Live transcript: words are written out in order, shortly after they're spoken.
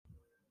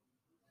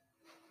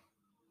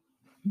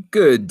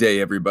Good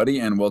day, everybody,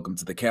 and welcome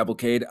to the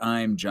Cavalcade.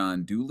 I'm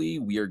John Dooley.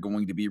 We are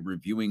going to be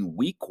reviewing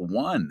week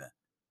one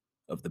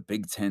of the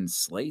Big Ten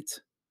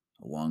slate,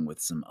 along with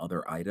some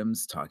other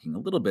items, talking a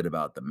little bit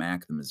about the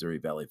MAC, the Missouri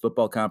Valley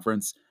Football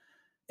Conference,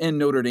 and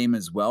Notre Dame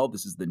as well.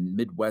 This is the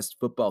Midwest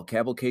Football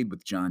Cavalcade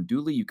with John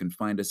Dooley. You can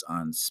find us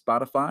on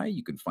Spotify.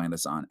 You can find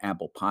us on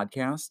Apple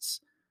Podcasts.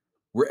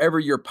 Wherever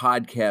your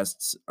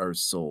podcasts are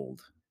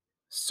sold,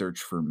 search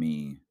for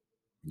me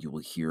and you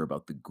will hear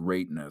about the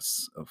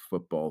greatness of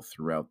football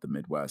throughout the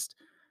Midwest.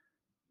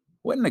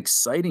 What an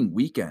exciting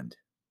weekend.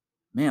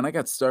 Man, I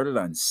got started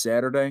on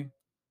Saturday.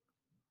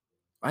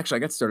 Actually, I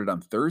got started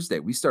on Thursday.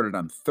 We started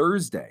on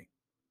Thursday.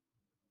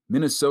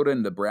 Minnesota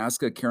and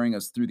Nebraska carrying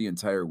us through the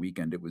entire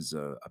weekend. It was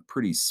a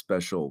pretty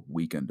special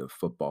weekend of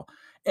football.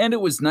 And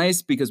it was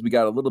nice because we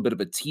got a little bit of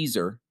a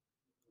teaser.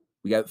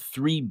 We got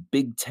 3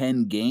 Big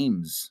Ten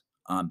games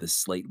on the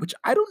slate, which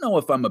I don't know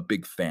if I'm a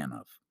big fan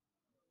of.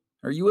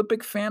 Are you a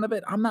big fan of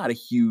it? I'm not a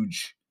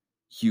huge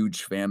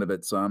fan of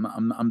it. So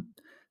I'm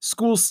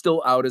school's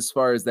still out as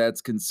far as that's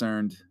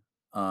concerned.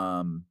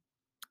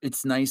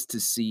 It's nice to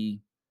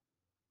see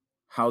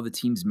how the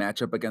teams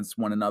match up against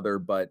one another,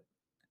 but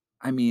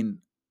I mean,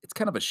 it's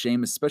kind of a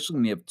shame, especially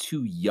when you have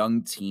 2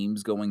 young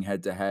teams going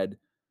head to head.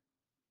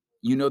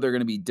 You know they're going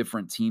to be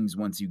different teams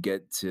once you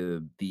get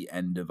to the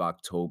end of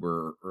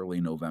October, early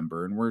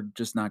November, and we're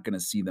just not going to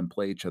see them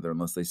play each other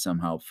unless they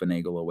somehow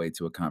finagle a way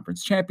to a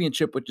conference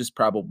championship, which is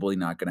probably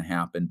not going to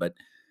happen. But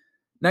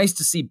nice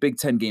to see Big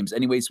Ten games.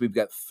 Anyways, we've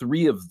got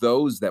 3 of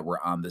those that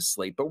were on this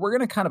slate, but we're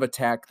going to kind of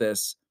attack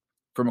this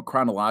from a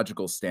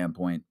chronological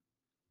standpoint.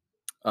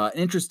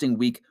 Interesting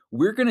week.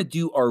 We're going to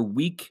do our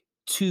week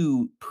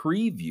 2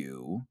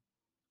 preview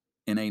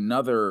in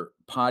another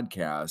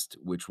podcast,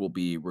 which will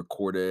be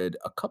recorded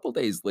a couple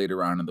days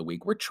later on in the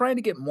week. We're trying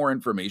to get more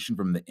information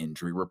from the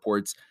injury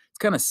reports. It's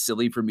kind of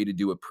silly for me to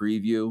do a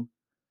preview,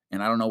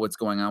 and I don't know what's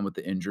going on with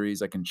the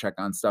injuries. I can check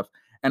on stuff.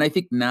 And I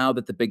think now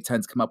that the Big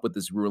Ten's come up with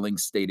this ruling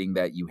stating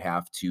that you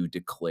have to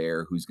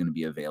declare who's going to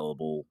be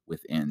available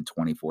within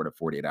 24 to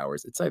 48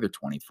 hours, it's either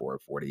 24 or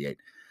 48.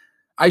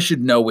 I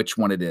should know which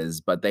one it is,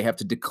 but they have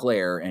to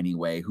declare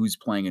anyway who's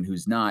playing and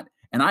who's not.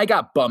 And I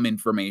got bum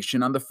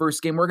information on the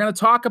first game we're going to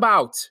talk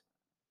about.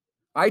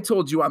 I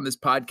told you on this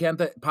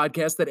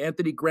podcast that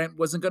Anthony Grant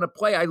wasn't going to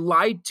play. I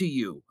lied to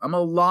you. I'm a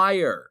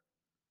liar.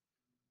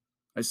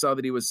 I saw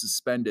that he was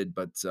suspended,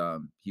 but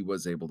he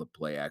was able to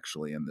play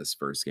actually in this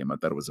first game. I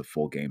thought it was a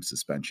full game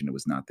suspension. It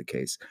was not the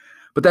case.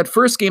 But that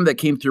first game that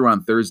came through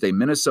on Thursday,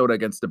 Minnesota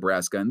against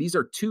Nebraska, and these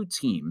are 2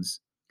 teams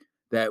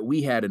that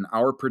we had in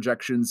our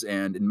projections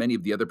and in many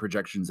of the other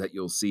projections that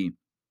you'll see.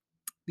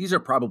 These are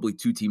probably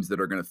 2 teams that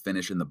are going to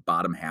finish in the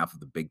bottom half of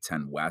the Big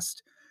Ten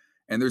West.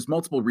 And there's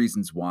multiple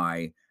reasons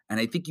why. And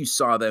I think you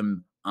saw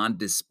them on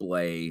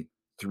display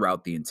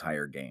throughout the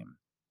entire game.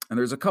 And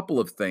there's a couple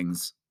of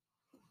things.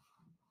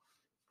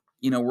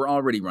 We're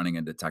already running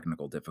into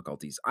technical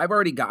difficulties. I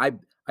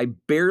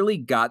barely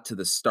got to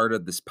the start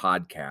of this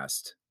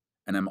podcast,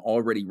 and I'm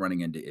already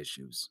running into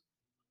issues.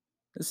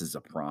 This is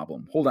a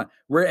problem. Hold on.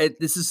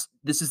 This is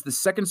the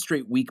second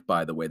straight week,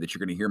 by the way, that you're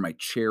going to hear my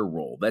chair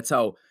roll. That's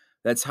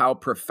how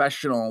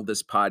professional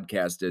this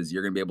podcast is.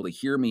 You're going to be able to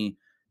hear me.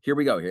 Here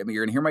we go. You're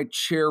going to hear my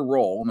chair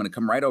roll. I'm going to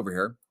come right over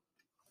here.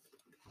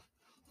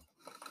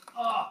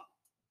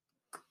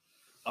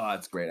 Oh,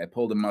 that's great. I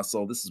pulled a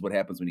muscle. This is what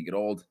happens when you get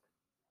old.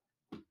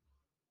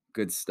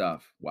 Good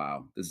stuff.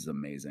 Wow. This is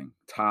amazing.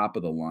 Top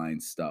of the line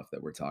stuff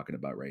that we're talking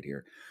about right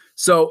here.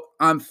 So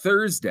on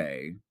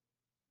Thursday,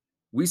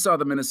 we saw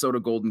the Minnesota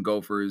Golden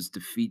Gophers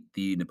defeat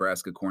the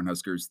Nebraska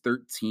Cornhuskers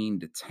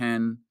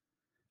 13-10.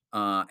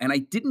 And I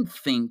didn't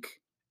think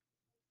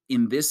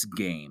in this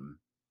game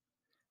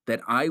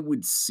that I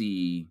would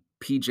see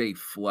PJ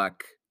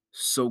Fleck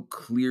so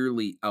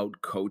clearly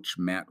outcoach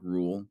Matt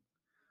Rule.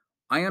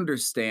 I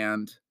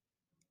understand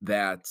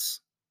that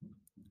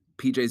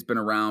PJ's been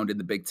around in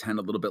the Big Ten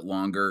a little bit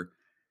longer.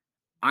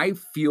 I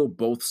feel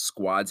both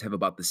squads have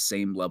about the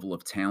same level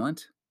of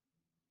talent,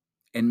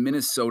 and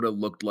Minnesota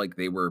looked like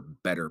they were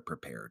better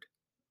prepared.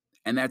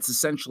 And that's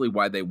essentially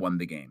why they won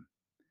the game.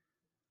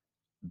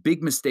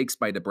 Big mistakes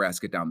by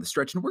Nebraska down the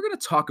stretch, and we're going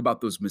to talk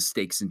about those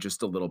mistakes in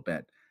just a little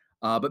bit.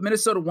 But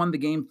Minnesota won the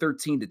game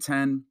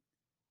 13-10.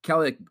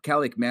 Callie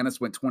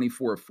McManus went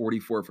 24 of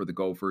 44 for the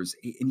Gophers,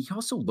 and he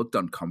also looked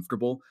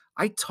uncomfortable.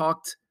 I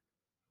talked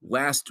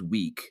last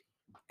week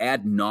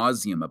ad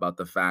nauseum about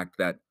the fact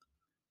that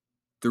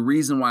the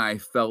reason why I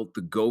felt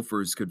the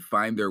Gophers could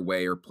find their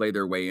way or play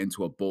their way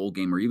into a bowl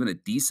game or even a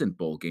decent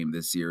bowl game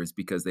this year is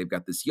because they've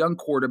got this young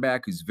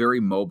quarterback who's very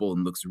mobile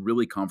and looks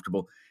really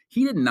comfortable.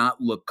 He did not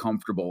look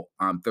comfortable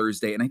on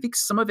Thursday, and I think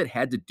some of it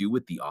had to do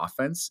with the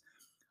offense.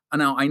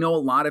 Now, I know a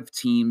lot of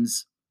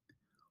teams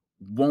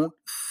won't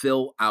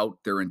fill out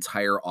their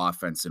entire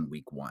offense in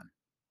week 1.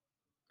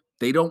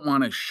 They don't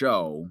want to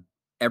show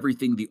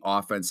everything the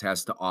offense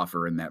has to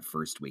offer in that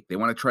first week. They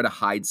want to try to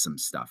hide some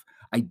stuff.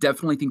 I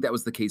definitely think that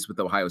was the case with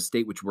Ohio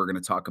State, which we're going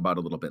to talk about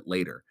a little bit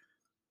later.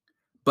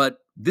 But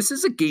this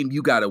is a game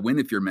you got to win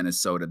if you're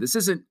Minnesota. This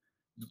isn't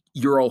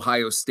You're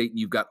Ohio State and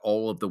you've got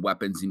all of the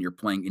weapons and you're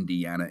playing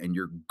Indiana and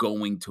you're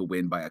going to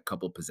win by a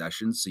couple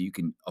possessions so you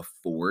can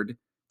afford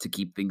to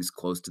keep things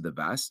close to the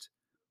vest.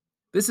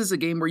 This is a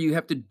game where you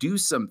have to do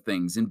some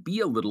things and be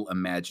a little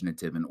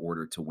imaginative in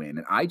order to win.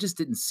 And I just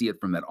didn't see it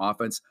from that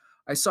offense.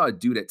 I saw a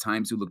dude at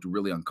times who looked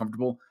really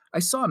uncomfortable. I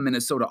saw a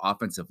Minnesota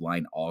offensive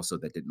line also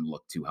that didn't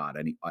look too hot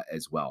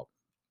as well.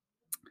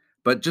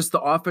 But just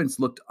the offense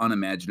looked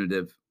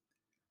unimaginative.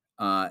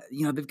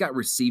 They've got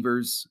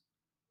receivers.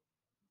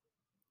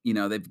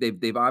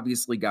 They've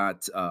obviously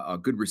got a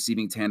good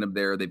receiving tandem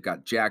there. They've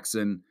got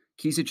Jackson.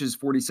 Kisic's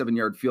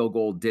 47-yard field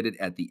goal did it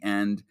at the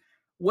end.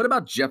 What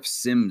about Jeff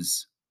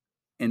Sims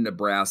in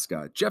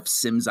Nebraska? Jeff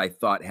Sims, I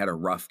thought, had a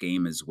rough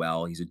game as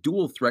well. He's a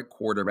dual threat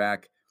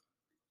quarterback.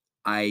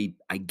 I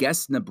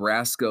guess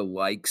Nebraska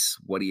likes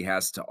what he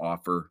has to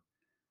offer.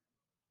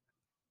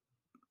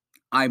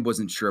 I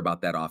wasn't sure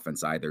about that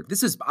offense either.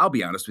 I'll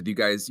be honest with you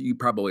guys, you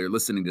probably are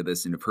listening to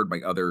this and have heard my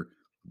other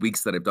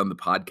weeks that I've done the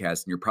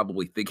podcast, and you're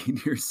probably thinking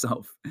to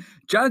yourself,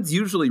 John's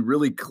usually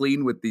really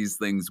clean with these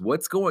things.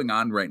 What's going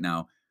on right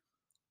now?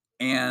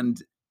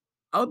 And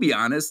I'll be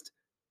honest,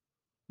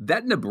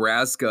 that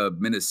Nebraska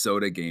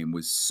Minnesota game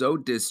was so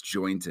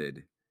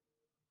disjointed.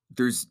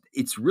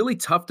 It's really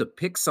tough to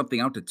pick something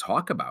out to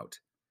talk about.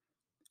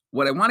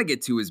 What I want to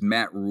get to is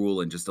Matt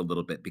Rule in just a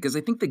little bit, because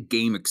I think the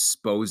game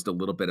exposed a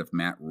little bit of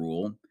Matt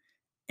Rule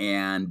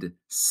and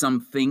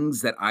some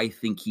things that I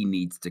think he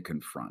needs to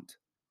confront.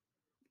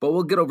 But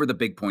we'll get over the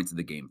big points of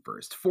the game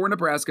first. 4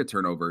 Nebraska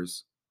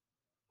turnovers,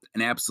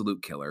 an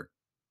absolute killer.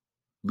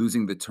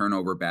 Losing the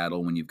turnover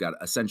battle when you've got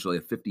essentially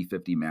a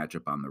 50-50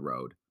 matchup on the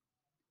road.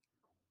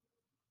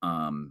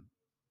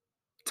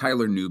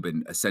 Tyler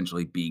Nubin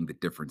essentially being the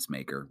difference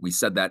maker. We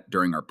said that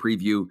during our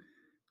preview.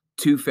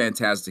 2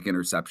 fantastic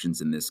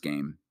interceptions in this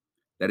game.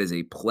 That is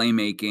a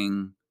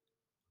playmaking,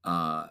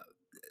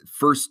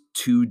 first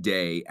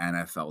 2-day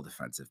NFL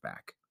defensive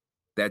back.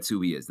 That's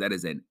who he is. That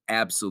is an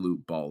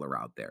absolute baller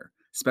out there,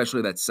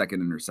 especially that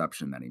second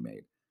interception that he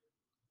made.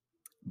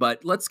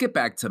 But let's get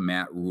back to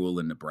Matt Rule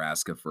in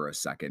Nebraska for a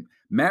second.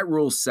 Matt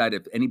Rule said,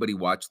 if anybody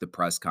watched the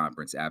press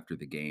conference after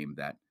the game,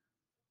 that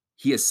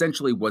he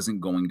essentially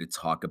wasn't going to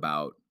talk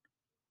about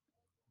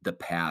the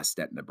past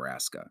at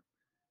Nebraska,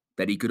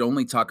 that he could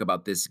only talk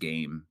about this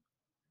game,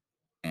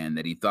 and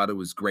that he thought it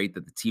was great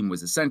that the team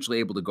was essentially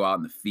able to go out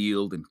in the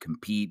field and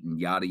compete and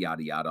yada,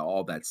 yada, yada,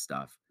 all that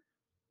stuff.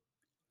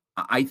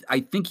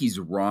 I think he's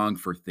wrong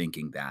for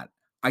thinking that.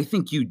 I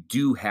think you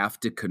do have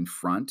to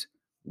confront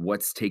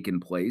what's taken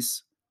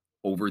place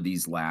over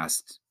these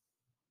last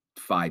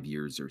 5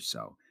 years or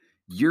so.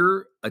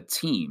 You're a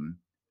team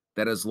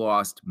that has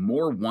lost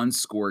more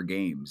one-score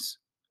games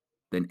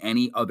than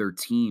any other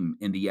team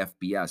in the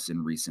FBS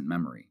in recent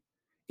memory.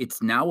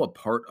 It's now a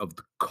part of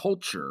the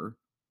culture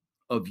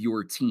of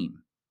your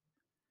team.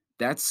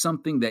 That's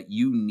something that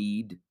you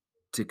need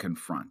to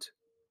confront.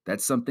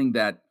 That's something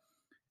that,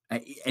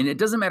 and it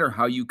doesn't matter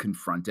how you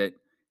confront it.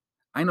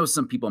 I know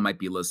some people might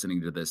be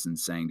listening to this and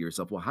saying to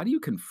yourself, well, how do you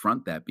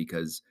confront that?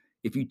 Because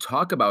if you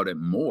talk about it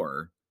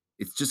more,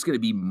 it's just going to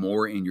be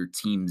more in your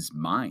team's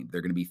mind.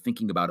 They're going to be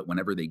thinking about it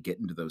whenever they get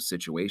into those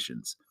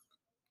situations.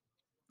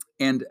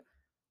 And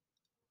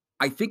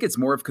I think it's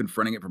more of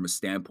confronting it from a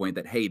standpoint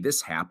that, hey,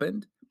 this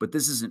happened, but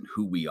this isn't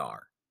who we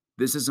are.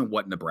 This isn't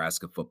what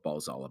Nebraska football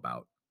is all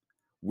about.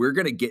 We're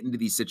going to get into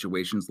these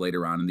situations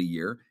later on in the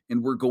year,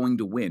 and we're going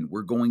to win.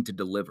 We're going to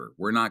deliver.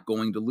 We're not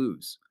going to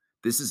lose.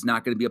 This is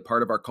not going to be a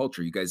part of our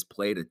culture. You guys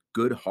played a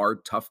good,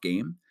 hard, tough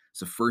game. It's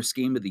the first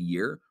game of the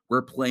year.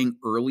 We're playing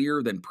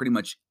earlier than pretty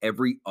much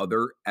every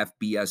other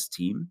FBS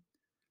team.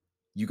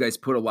 You guys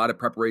put a lot of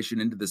preparation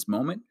into this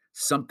moment.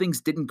 Some things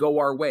didn't go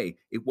our way.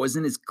 It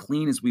wasn't as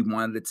clean as we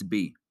wanted it to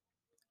be.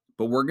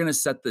 But we're going to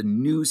set the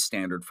new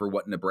standard for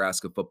what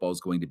Nebraska football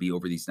is going to be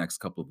over these next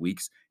couple of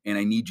weeks, and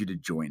I need you to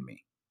join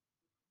me.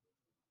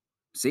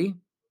 See?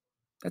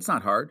 That's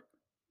not hard.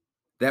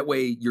 That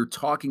way, you're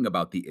talking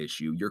about the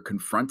issue, you're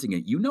confronting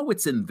it. You know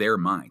it's in their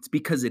minds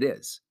because it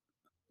is.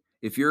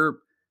 If you're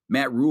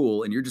Matt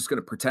Rule and you're just going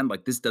to pretend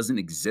like this doesn't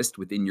exist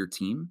within your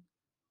team,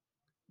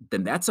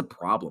 then that's a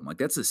problem. Like,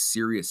 that's a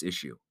serious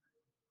issue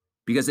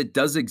because it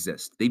does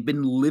exist. They've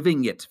been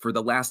living it for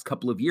the last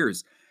couple of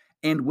years.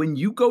 And when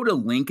you go to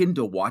Lincoln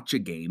to watch a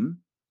game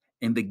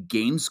and the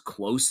game's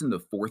close in the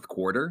fourth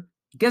quarter,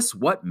 guess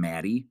what,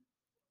 Maddie?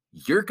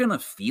 You're going to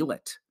feel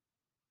it.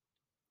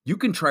 You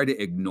can try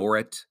to ignore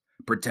it,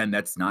 pretend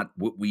that's not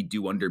what we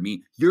do under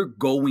me. You're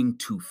going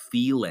to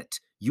feel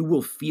it. You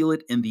will feel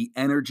it in the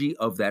energy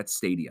of that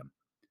stadium.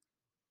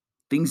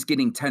 Things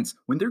getting tense.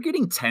 When they're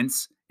getting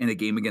tense in a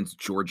game against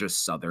Georgia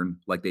Southern,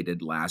 like they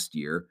did last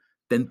year,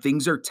 then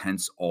things are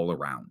tense all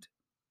around.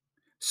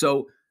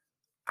 So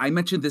I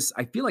mentioned this,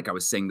 I feel like I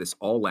was saying this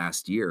all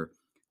last year.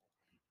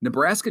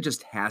 Nebraska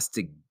just has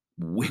to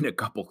win a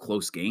couple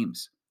close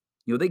games.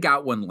 You know, they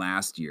got one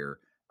last year,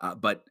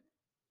 but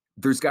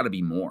there's got to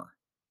be more.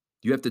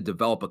 You have to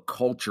develop a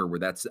culture where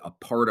that's a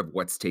part of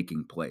what's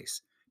taking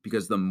place,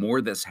 because the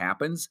more this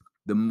happens,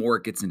 the more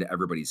it gets into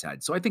everybody's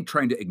head. So I think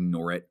trying to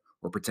ignore it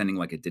or pretending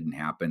like it didn't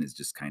happen is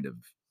just kind of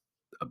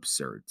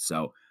absurd.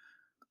 So,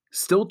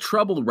 still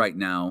troubled right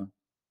now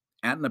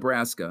at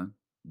Nebraska.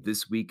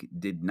 This week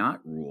did not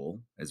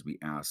rule, as we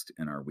asked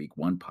in our week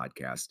one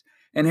podcast.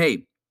 And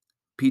hey,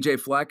 PJ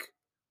Fleck,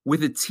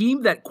 with a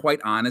team that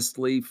quite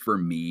honestly, for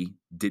me,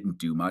 didn't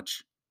do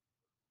much.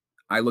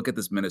 I look at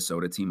this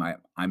Minnesota team.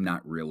 I'm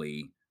not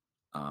really,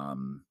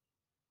 um,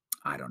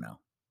 I don't know.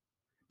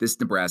 This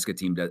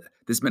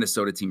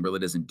Minnesota team really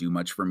doesn't do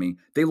much for me.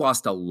 They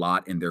lost a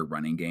lot in their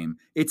running game.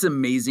 It's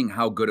amazing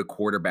how good a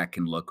quarterback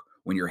can look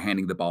when you're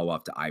handing the ball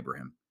off to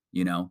Ibrahim.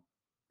 You know,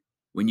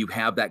 when you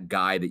have that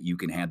guy that you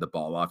can hand the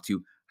ball off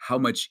to, how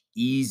much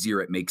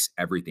easier it makes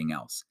everything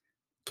else.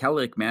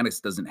 Kelly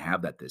McManus doesn't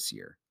have that this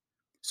year.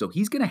 So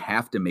he's going to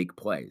have to make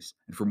plays.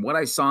 And from what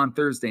I saw on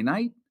Thursday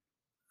night,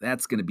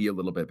 that's going to be a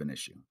little bit of an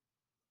issue.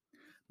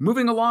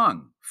 Moving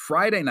along,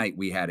 Friday night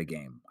we had a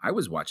game. I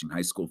was watching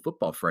high school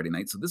football Friday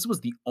night, so this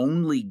was the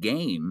only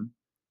game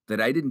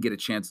that I didn't get a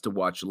chance to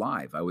watch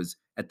live. I was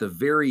at the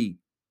very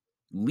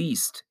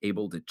least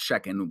able to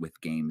check in with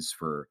games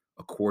for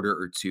a quarter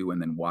or two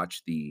and then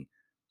watch the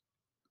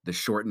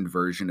shortened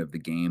version of the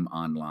game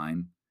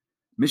online.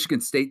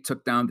 Michigan State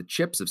took down the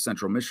Chips of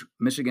Central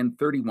Michigan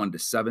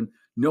 31-7.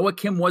 Noah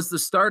Kim was the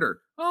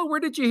starter. Oh,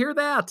 where did you hear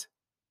that?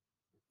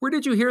 Where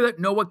did you hear that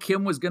Noah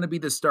Kim was going to be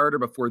the starter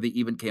before they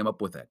even came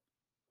up with it?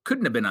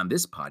 Couldn't have been on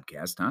this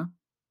podcast, huh?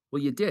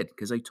 Well, you did,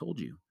 because I told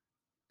you.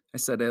 I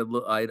said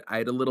I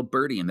had a little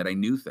birdie and that I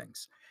knew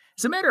things.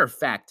 As a matter of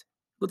fact,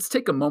 let's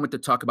take a moment to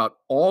talk about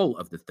all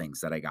of the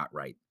things that I got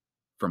right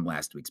from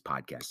last week's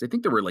podcast. I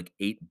think there were like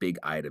 8 big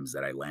items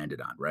that I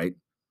landed on, right?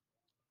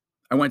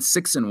 I went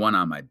 6-1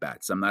 on my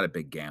bets. I'm not a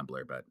big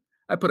gambler, but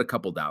I put a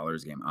couple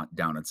dollars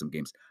down on some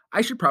games.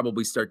 I should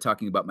probably start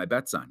talking about my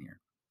bets on here.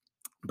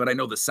 But I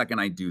know the second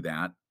I do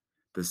that,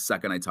 the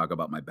second I talk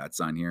about my bets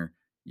on here,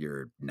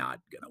 you're not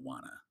going to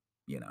want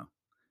to,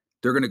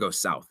 they're going to go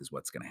south is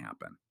what's going to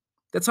happen.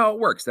 That's how it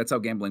works. That's how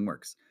gambling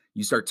works.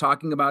 You start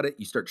talking about it,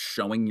 you start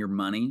showing your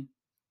money,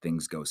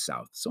 things go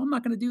south. So I'm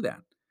not going to do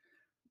that.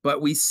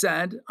 But we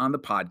said on the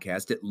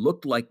podcast, it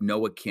looked like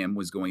Noah Kim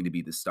was going to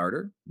be the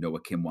starter.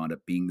 Noah Kim wound up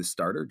being the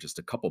starter just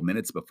a couple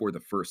minutes before the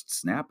first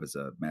snap, as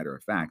a matter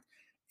of fact.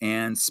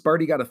 And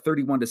Sparty got a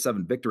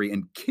 31-7 victory,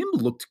 and Kim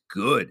looked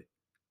good.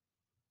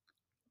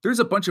 There's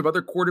a bunch of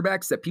other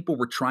quarterbacks that people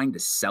were trying to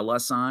sell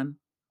us on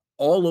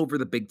all over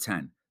the Big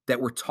Ten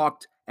that were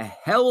talked a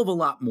hell of a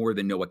lot more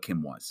than Noah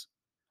Kim was.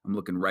 I'm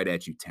looking right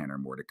at you, Tanner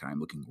Mordecai. I'm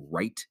looking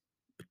right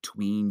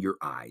between your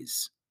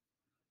eyes.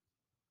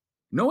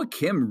 Noah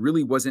Kim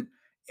really wasn't,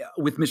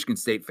 with Michigan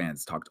State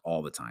fans, talked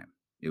all the time.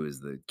 It was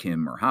the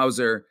Kim or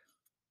Hauser.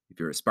 If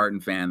you're a Spartan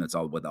fan, that's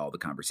all what all the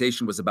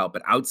conversation was about.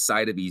 But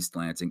outside of East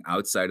Lansing,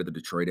 outside of the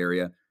Detroit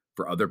area,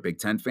 for other Big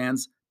Ten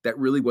fans, that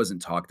really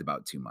wasn't talked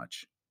about too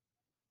much.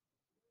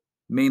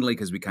 Mainly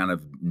because we kind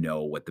of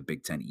know what the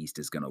Big Ten East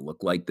is going to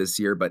look like this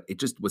year, but it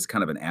just was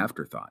kind of an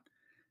afterthought.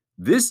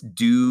 This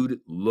dude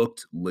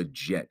looked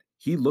legit.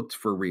 He looked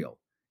for real.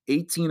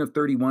 18 of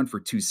 31 for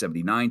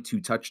 279,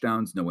 2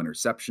 touchdowns, no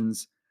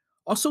interceptions.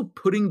 Also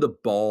putting the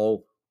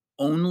ball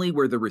only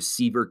where the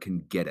receiver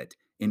can get it.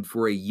 And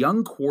for a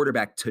young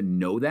quarterback to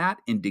know that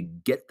and to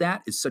get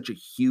that is such a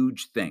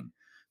huge thing.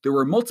 There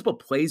were multiple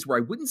plays where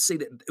I wouldn't say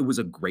that it was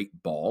a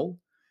great ball,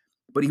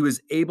 but he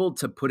was able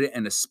to put it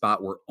in a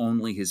spot where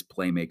only his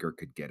playmaker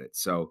could get it.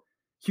 So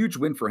huge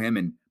win for him.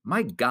 And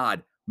my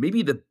God,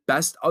 maybe the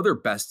other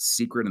best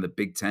secret in the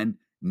Big Ten,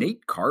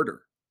 Nate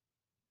Carter,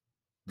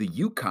 the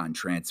UConn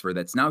transfer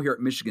that's now here at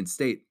Michigan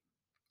State.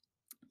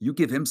 You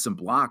give him some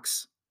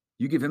blocks.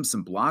 You give him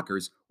some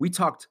blockers. We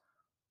talked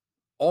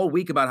all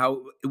week about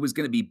how it was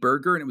going to be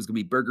Berger and it was going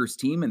to be Berger's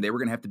team and they were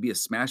going to have to be a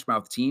smash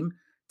mouth team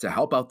to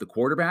help out the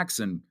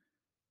quarterbacks. And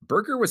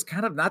Berger was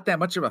kind of not that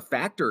much of a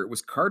factor. It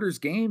was Carter's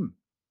game.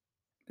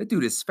 That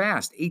dude is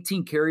fast.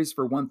 18 carries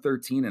for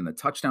 113 and a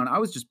touchdown. I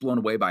was just blown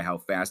away by how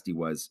fast he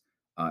was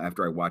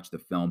after I watched the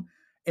film.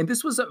 And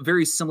this was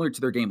very similar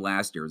to their game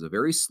last year. It was a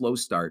very slow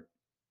start.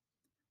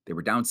 They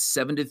were down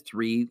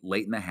 7-3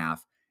 late in the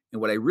half.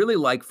 And what I really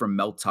like from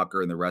Mel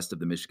Tucker and the rest of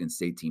the Michigan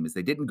State team is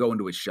they didn't go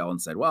into a shell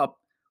and said, well,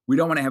 we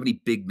don't want to have any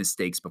big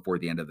mistakes before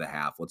the end of the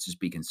half. Let's just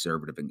be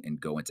conservative and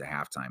go into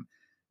halftime.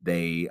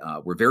 They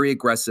were very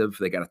aggressive.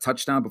 They got a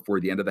touchdown before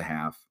the end of the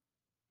half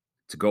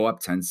to go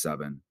up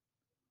 10-7.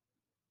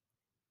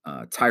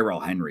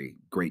 Tyrell Henry,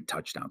 great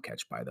touchdown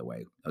catch, by the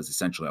way. That was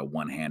essentially a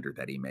one-hander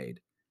that he made.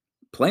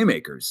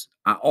 Playmakers,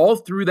 all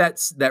through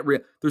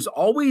there's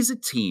always a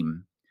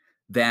team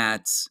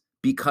that,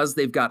 because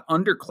they've got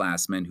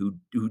underclassmen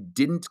who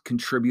didn't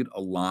contribute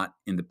a lot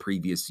in the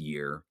previous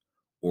year,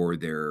 or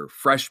they're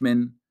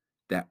freshmen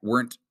that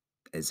weren't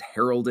as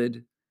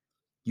heralded,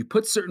 you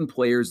put certain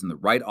players in the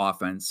right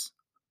offense,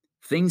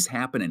 things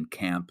happen in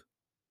camp,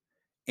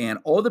 and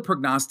all the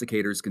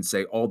prognosticators can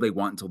say all they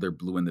want until they're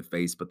blue in the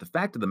face. But the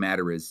fact of the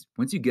matter is,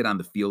 once you get on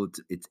the field,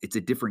 it's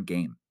a different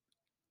game.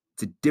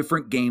 It's a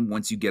different game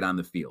once you get on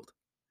the field.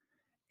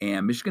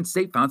 And Michigan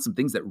State found some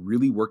things that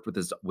really worked with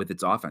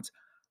its offense.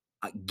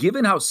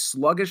 Given how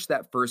sluggish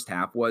that first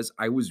half was,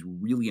 I was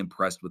really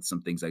impressed with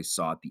some things I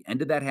saw at the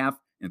end of that half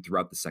and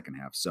throughout the second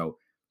half. So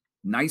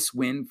nice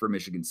win for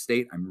Michigan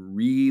State. I'm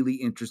really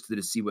interested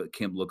to see what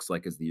Kim looks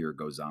like as the year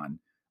goes on.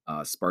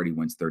 Sparty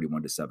wins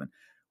 31-7.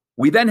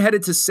 We then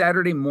headed to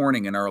Saturday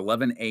morning in our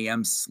 11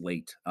 a.m.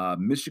 slate.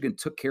 Michigan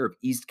took care of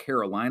East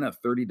Carolina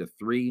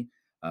 30-3.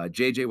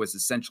 JJ was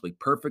essentially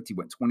perfect. He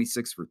went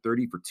 26 for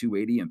 30 for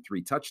 280 and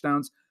 3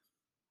 touchdowns.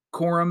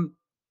 Corum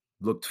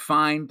looked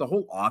fine. The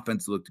whole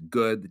offense looked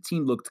good. The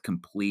team looked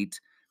complete.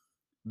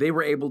 They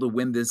were able to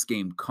win this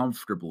game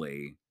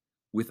comfortably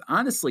with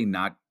honestly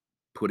not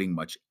putting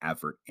much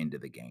effort into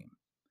the game.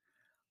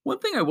 One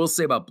thing I will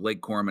say about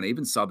Blake Corum, and I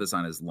even saw this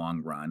on his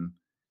long run,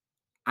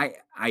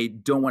 I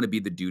don't want to be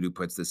the dude who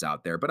puts this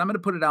out there, but I'm going to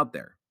put it out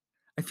there.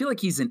 I feel like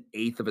he's an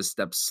eighth of a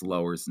step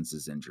slower since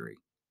his injury.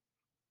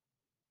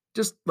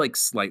 Just like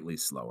slightly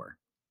slower.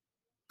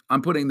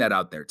 I'm putting that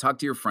out there. Talk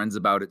to your friends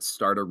about it.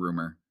 Start a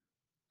rumor.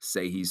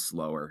 Say he's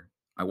slower.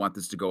 I want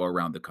this to go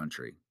around the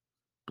country.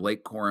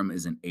 Blake Corum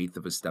is an eighth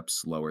of a step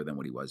slower than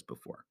what he was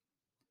before.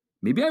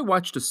 Maybe I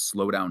watched a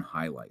slowdown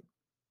highlight.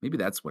 Maybe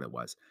that's what it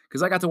was.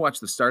 Because I got to watch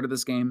the start of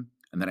this game,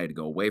 and then I had to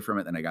go away from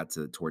it. Then I got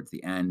to towards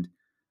the end,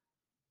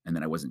 and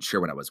then I wasn't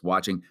sure what I was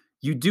watching.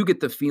 You do get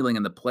the feeling,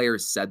 and the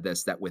players said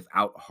this, that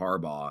without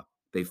Harbaugh,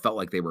 they felt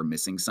like they were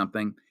missing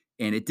something.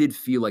 And it did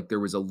feel like there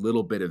was a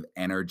little bit of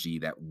energy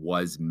that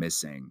was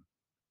missing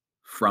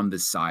from the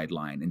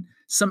sideline and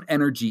some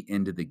energy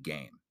into the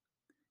game.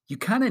 You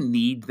kind of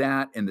need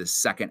that in the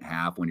second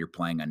half when you're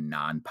playing a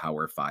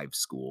non-Power 5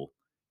 school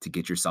to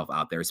get yourself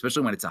out there,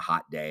 especially when it's a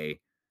hot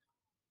day.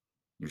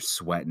 You're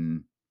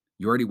sweating.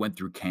 You already went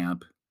through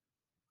camp.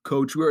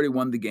 Coach, we already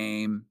won the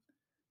game.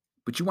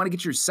 But you want to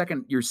get your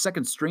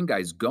second string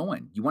guys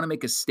going. You want to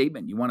make a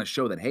statement. You want to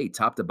show that, hey,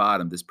 top to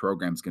bottom, this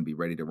program's going to be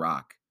ready to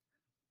rock.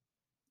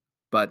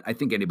 But I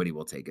think anybody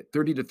will take it.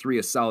 30-3,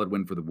 a solid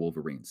win for the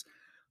Wolverines.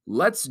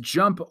 Let's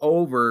jump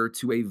over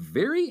to a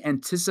very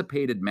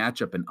anticipated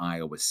matchup in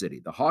Iowa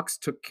City. The Hawks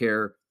took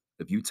care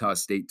of Utah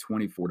State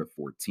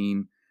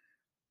 24-14.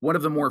 One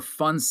of the more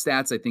fun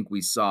stats I think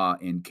we saw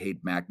in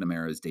Cade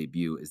McNamara's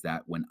debut is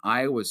that when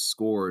Iowa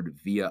scored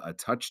via a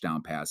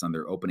touchdown pass on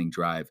their opening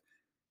drive,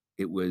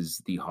 it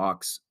was the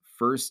Hawks'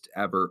 first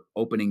ever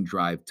opening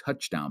drive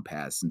touchdown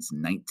pass since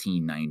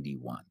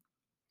 1991.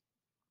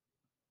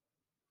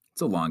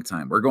 It's a long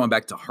time. We're going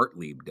back to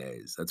Hartlieb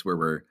days. That's where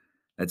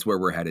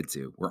we're headed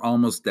to. We're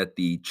almost at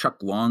the Chuck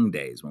Long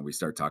days when we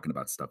start talking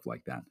about stuff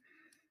like that.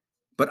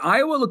 But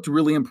Iowa looked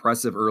really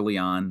impressive early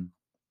on.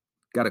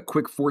 Got a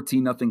quick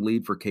 14-0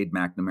 lead for Cade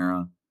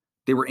McNamara.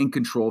 They were in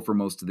control for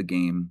most of the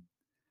game.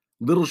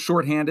 Little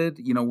shorthanded,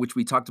 which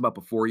we talked about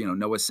before,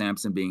 Noah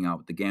Sampson being out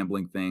with the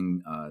gambling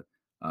thing,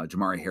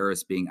 Jamari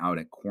Harris being out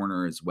at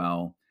corner as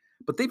well.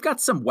 But they've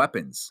got some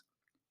weapons.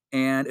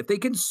 And if they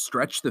can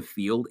stretch the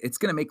field, it's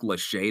going to make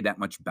Lachey that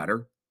much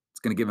better. It's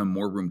going to give him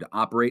more room to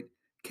operate.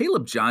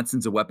 Caleb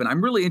Johnson's a weapon.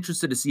 I'm really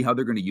interested to see how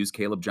they're going to use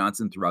Caleb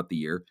Johnson throughout the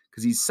year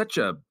because he's such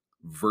a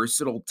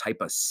versatile type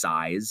of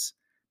size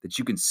that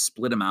you can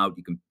split him out.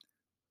 You can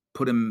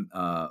put him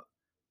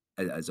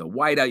as a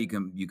wideout.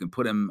 You can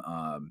put him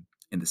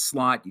in the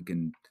slot. You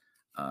can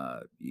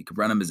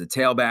run him as a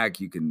tailback.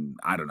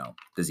 I don't know.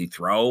 Does he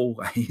throw?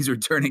 He's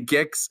returning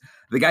kicks.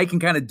 The guy can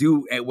kind of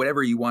do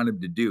whatever you want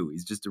him to do.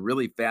 He's just a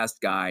really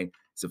fast guy.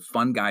 He's a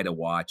fun guy to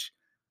watch.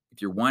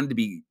 If you're wanting to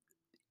be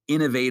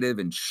innovative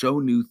and show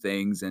new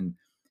things, and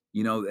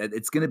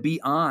it's going to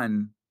be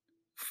on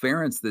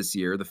Ferentz this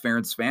year, the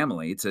Ferentz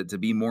family, to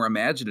be more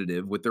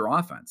imaginative with their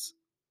offense,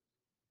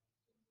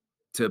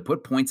 to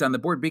put points on the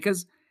board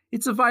because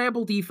it's a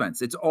viable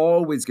defense. It's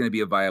always going to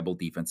be a viable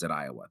defense at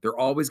Iowa. They're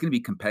always going to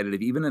be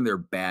competitive. Even in their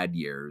bad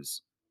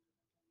years,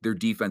 their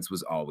defense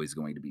was always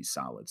going to be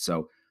solid.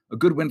 So a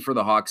good win for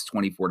the Hawks,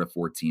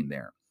 24-14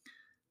 there.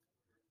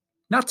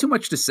 Not too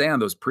much to say on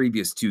those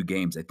previous two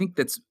games. I think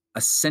that's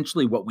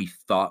essentially what we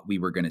thought we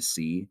were going to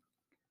see.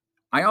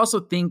 I also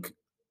think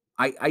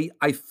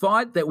I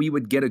thought that we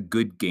would get a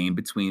good game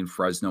between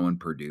Fresno and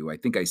Purdue. I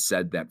think I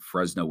said that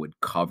Fresno would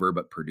cover,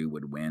 but Purdue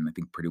would win. I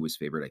think Purdue was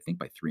favored,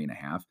 by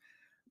 3.5.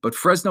 But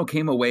Fresno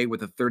came away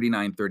with a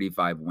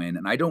 39-35 win,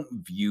 and I don't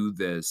view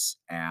this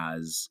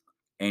as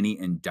any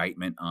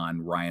indictment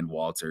on Ryan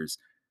Walters.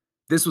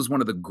 This was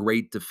one of the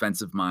great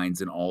defensive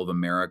minds in all of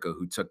America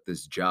who took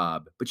this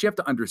job. But you have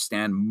to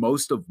understand,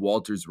 most of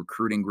Walters'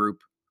 recruiting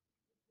group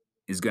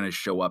is going to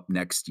show up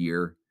next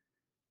year.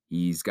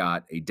 He's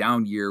got a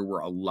down year where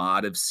a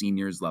lot of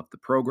seniors left the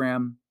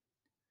program.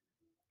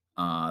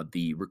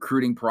 The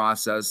recruiting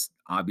process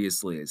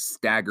obviously is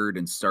staggered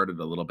and started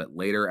a little bit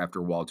later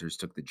after Walters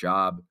took the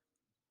job.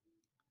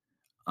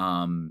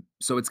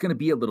 So it's going to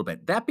be a little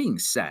bit. That being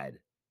said,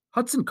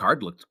 Hudson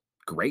Card looked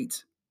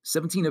great.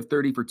 17 of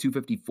 30 for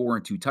 254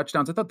 and 2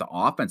 touchdowns. I thought the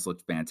offense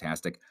looked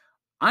fantastic.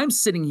 I'm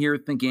sitting here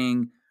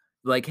thinking,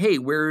 like, hey,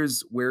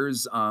 where's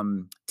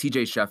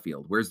TJ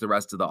Sheffield? Where's the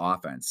rest of the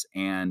offense?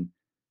 And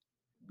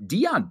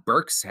Deion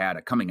Burks had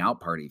a coming out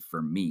party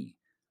for me.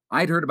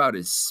 I'd heard about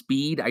his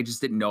speed. I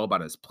just didn't know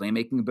about his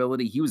playmaking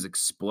ability. He was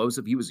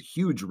explosive. He was a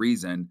huge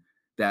reason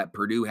that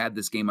Purdue had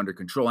this game under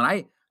control. And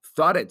I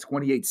thought at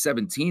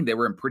 28-17, they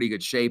were in pretty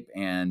good shape.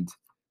 And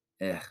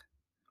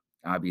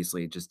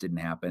obviously, it just didn't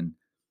happen.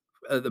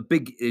 The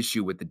big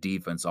issue with the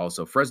defense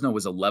also, Fresno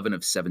was 11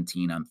 of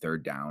 17 on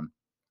third down.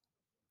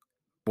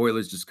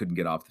 Boilers just couldn't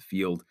get off the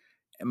field.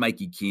 And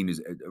Mikey Keene is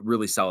a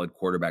really solid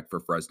quarterback for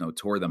Fresno,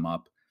 tore them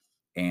up.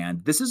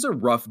 And this is a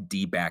rough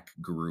D-back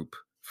group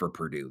for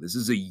Purdue. This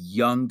is a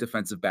young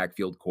defensive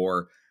backfield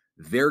core.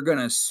 They're going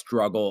to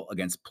struggle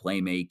against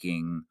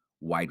playmaking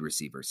wide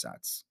receiver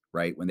sets,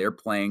 right? When they're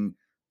playing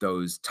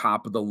those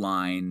top of the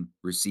line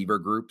receiver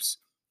groups,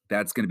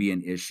 that's going to be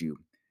an issue.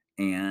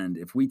 And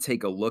if we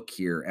take a look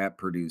here at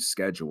Purdue's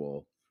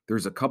schedule,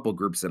 there's a couple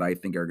groups that I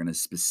think are going to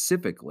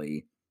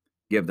specifically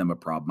give them a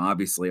problem.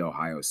 Obviously,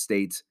 Ohio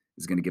State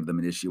is going to give them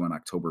an issue on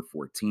October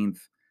 14th.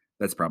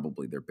 That's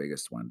probably their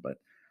biggest one. But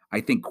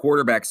I think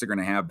quarterbacks are going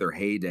to have their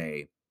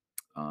heyday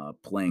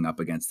playing up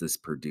against this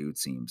Purdue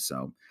team.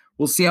 So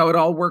we'll see how it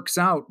all works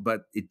out.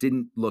 But it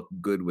didn't look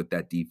good with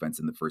that defense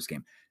in the first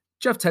game.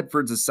 Jeff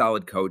Tedford's a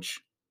solid coach,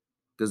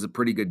 does a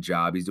pretty good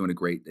job.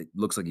 It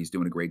looks like he's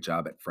doing a great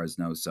job at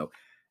Fresno. So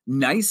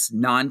nice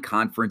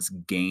non-conference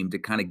game to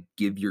kind of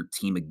give your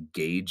team a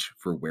gauge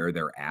for where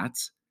they're at.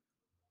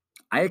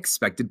 I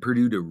expected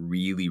Purdue to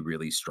really,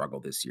 really struggle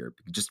this year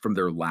just from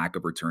their lack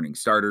of returning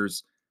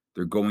starters.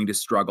 They're going to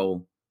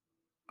struggle.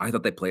 I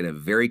thought they played a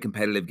very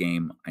competitive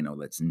game. I know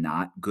that's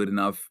not good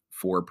enough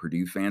for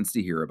Purdue fans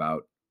to hear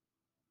about,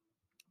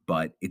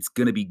 but it's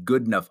going to be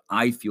good enough,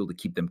 I feel, to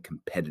keep them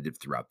competitive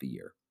throughout the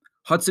year.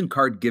 Hudson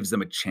Card gives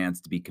them a chance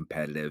to be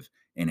competitive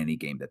in any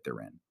game that they're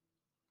in.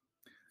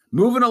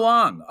 Moving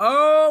along.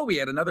 Oh, we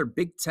had another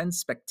Big Ten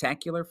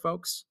spectacular,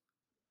 folks.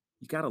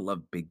 You got to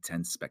love Big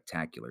Ten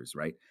spectaculars,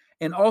 right?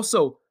 And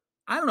also,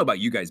 I don't know about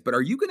you guys, but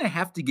are you going to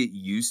have to get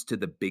used to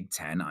the Big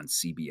Ten on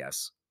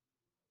CBS?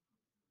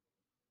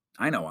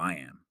 I know I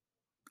am.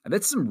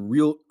 That's some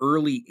real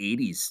early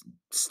 80s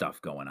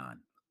stuff going on.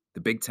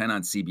 The Big Ten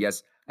on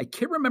CBS. I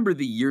can't remember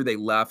the year they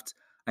left.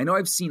 I know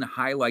I've seen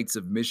highlights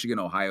of Michigan,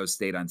 Ohio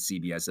State on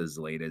CBS as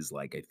late as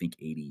I think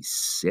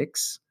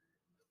 86.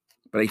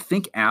 But I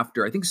think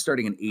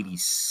starting in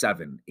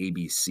 87,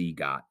 ABC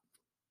got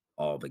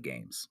all the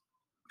games,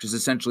 which is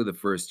essentially the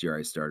first year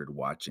I started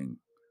watching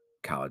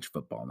college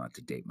football, not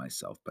to date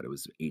myself, but it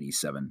was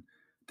 87,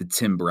 the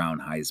Tim Brown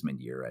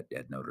Heisman year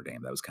at Notre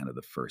Dame. That was kind of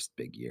the first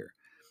big year.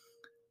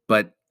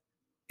 But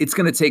it's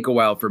going to take a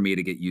while for me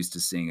to get used to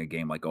seeing a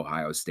game like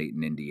Ohio State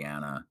and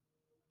Indiana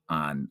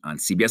on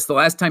CBS. The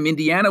last time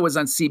Indiana was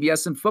on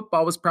CBS in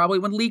football was probably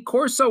when Lee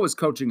Corso was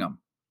coaching them.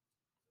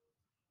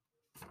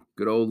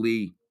 Good old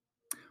Lee.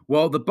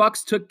 Well, the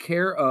Bucks took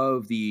care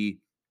of the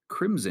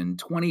Crimson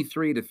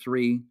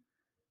 23-3.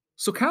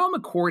 So Kyle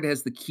McCord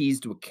has the keys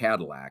to a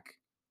Cadillac.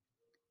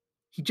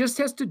 He just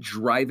has to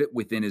drive it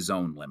within his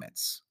own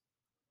limits.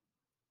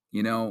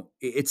 You know,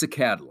 it's a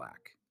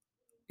Cadillac.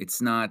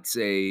 It's not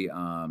a,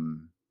 I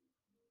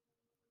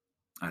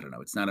don't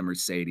know. It's not a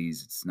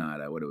Mercedes. It's not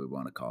a, what do we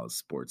want to call a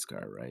sports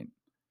car, right?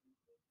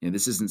 You know,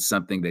 this isn't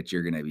something that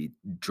you're going to be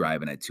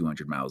driving at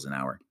 200 miles an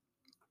hour.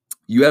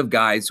 You have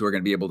guys who are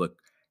going to be able to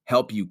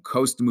help you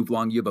coast to move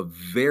along. You have a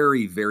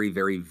very, very,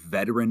 very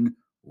veteran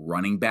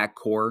running back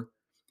core.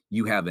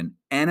 You have an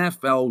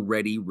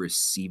NFL-ready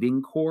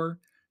receiving core.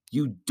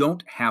 You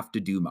don't have to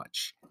do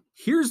much.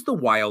 Here's the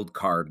wild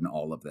card in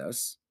all of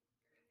this.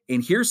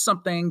 And here's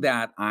something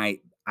that I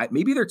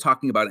maybe they're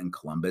talking about it in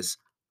Columbus.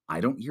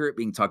 I don't hear it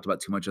being talked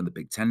about too much on the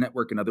Big Ten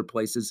Network and other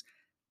places.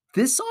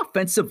 This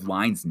offensive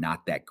line's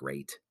not that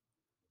great.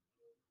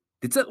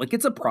 It's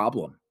a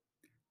problem.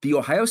 The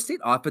Ohio State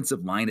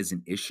offensive line is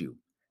an issue.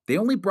 They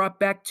only brought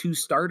back 2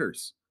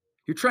 starters.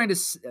 You're trying to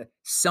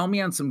sell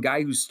me on some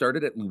guy who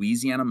started at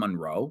Louisiana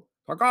Monroe.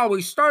 Like, oh,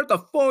 we started the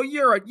full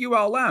year at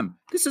ULM.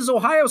 This is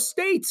Ohio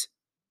State.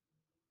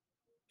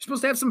 You're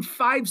supposed to have some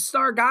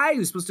 5-star guy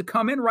who's supposed to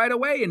come in right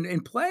away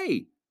and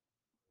play.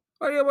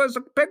 Well, it was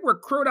a big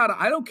recruit out of,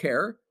 I don't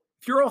care.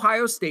 If you're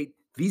Ohio State,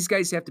 these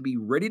guys have to be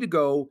ready to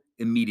go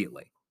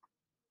immediately.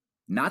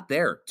 Not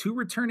there. 2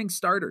 returning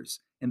starters.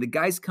 And the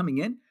guys coming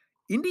in,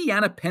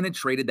 Indiana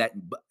penetrated that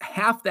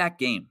half that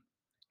game.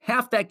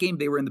 Half that game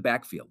they were in the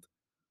backfield.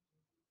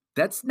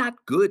 That's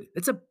not good.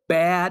 That's a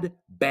bad,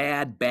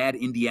 bad, bad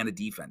Indiana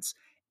defense.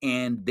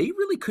 And they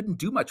really couldn't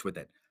do much with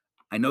it.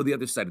 I know the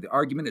other side of the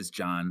argument is,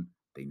 John,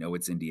 they know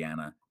it's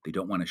Indiana. They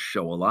don't want to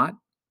show a lot.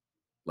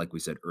 Like we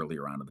said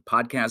earlier on in the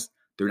podcast,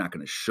 they're not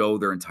going to show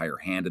their entire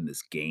hand in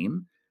this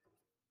game.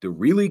 The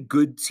really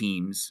good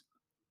teams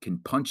can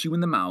punch you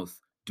in the mouth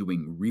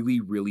doing really,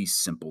 really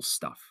simple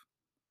stuff.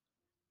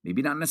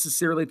 Maybe not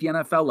necessarily at the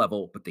NFL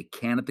level, but they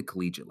can at the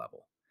collegiate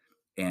level.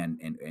 And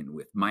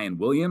with Mayan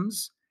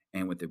Williams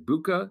and with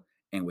Ibuka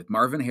and with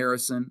Marvin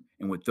Harrison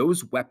and with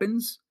those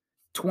weapons,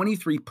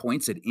 23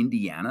 points at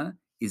Indiana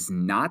is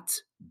not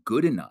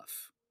good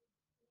enough.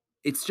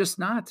 It's just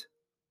not.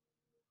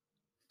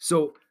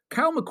 So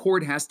Kyle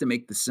McCord has to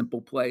make the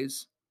simple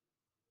plays.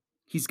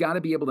 He's got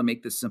to be able to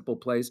make the simple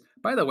plays.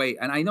 By the way,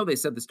 and I know they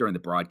said this during the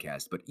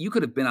broadcast, but you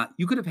could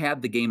have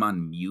had the game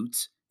on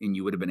mute and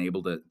you would have been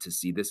able to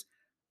see this.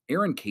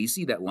 Aaron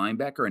Casey, that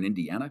linebacker in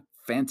Indiana,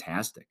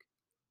 fantastic.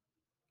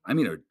 I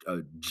mean,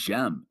 a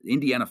gem.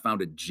 Indiana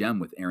found a gem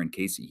with Aaron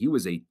Casey. He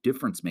was a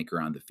difference maker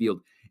on the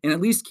field and at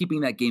least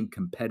keeping that game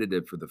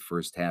competitive for the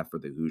first half for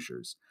the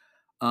Hoosiers.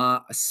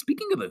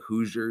 Speaking of the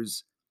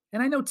Hoosiers,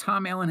 and I know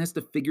Tom Allen has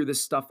to figure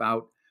this stuff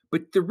out,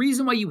 but the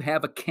reason why you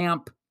have a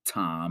camp,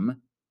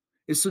 Tom,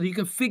 is so that you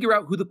can figure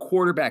out who the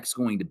quarterback's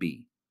going to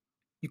be.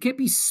 You can't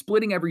be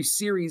splitting every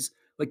series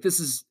like this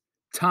is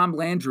Tom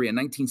Landry in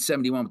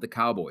 1971 with the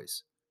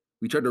Cowboys.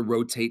 We tried to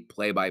rotate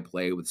play by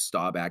play with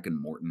Staubach and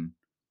Morton.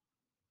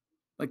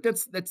 Like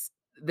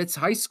that's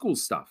high school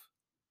stuff.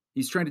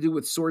 He's trying to do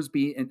with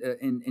Sorsby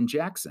and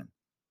Jackson.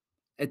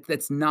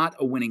 That's not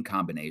a winning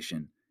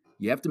combination.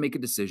 You have to make a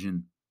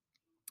decision.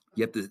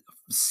 You have to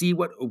see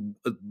what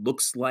it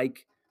looks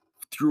like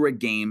through a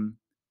game,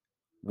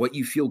 what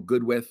you feel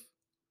good with.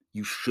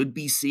 You should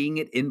be seeing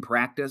it in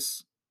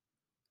practice.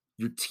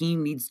 Your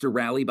team needs to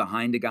rally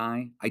behind a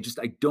guy. I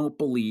don't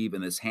believe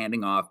in this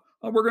handing off,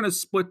 oh, we're going to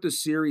split the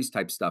series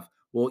type stuff.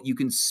 Well, you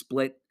can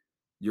split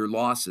your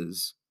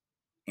losses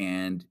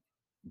and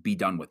be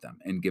done with them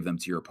and give them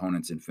to your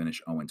opponents and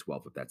finish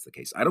 0-12 if that's the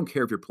case. I don't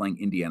care if you're playing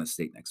Indiana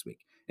State next week.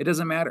 It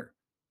doesn't matter.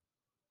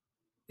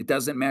 It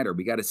doesn't matter.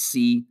 We got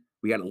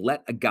to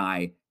let a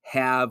guy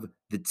have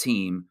the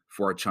team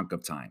for a chunk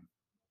of time.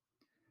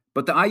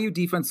 But the IU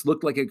defense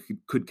looked like it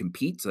could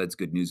compete, so that's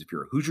good news if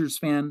you're a Hoosiers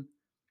fan.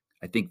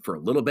 I think for a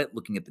little bit,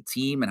 looking at the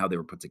team and how they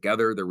were put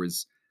together, there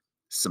was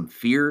some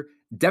fear,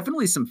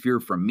 definitely some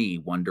fear from me,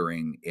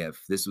 wondering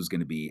if this was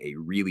going to be a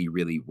really,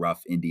 really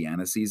rough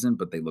Indiana season,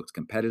 but they looked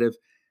competitive.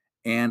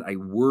 And I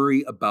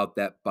worry about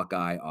that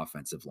Buckeye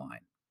offensive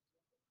line.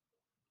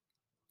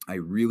 I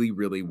really,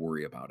 really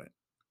worry about it.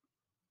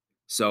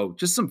 So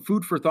just some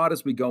food for thought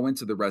as we go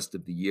into the rest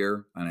of the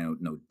year. And I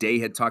know Day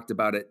had talked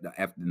about it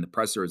in the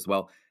presser as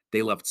well.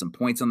 They left some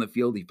points on the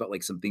field. He felt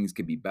like some things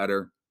could be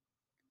better.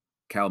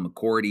 Cal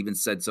McCord even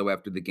said so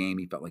after the game.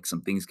 He felt like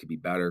some things could be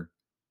better.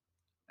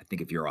 I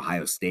think if you're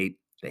Ohio State,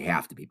 they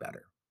have to be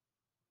better.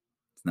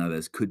 It's none of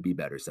this could be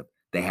better stuff.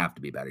 They have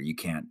to be better. You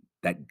can't,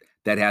 that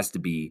has to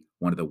be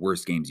one of the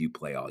worst games you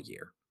play all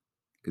year.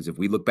 Because if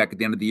we look back at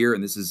the end of the year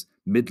and this is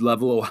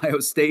mid-level Ohio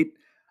State,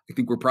 I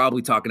think we're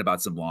probably talking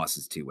about some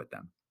losses too with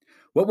them.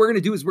 What we're going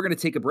to do is we're going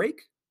to take a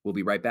break. We'll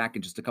be right back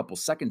in just a couple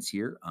seconds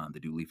here on the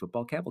Dooley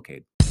Football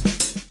Cavalcade.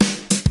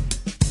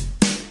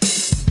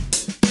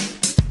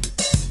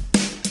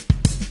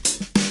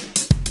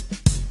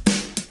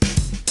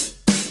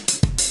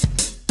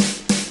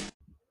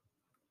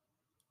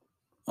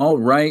 All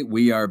right,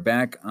 we are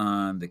back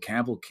on the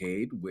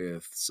Cavalcade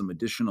with some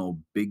additional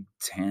Big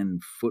Ten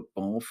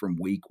football from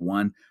week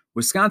one.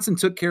 Wisconsin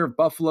took care of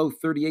Buffalo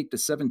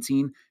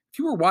 38-17. If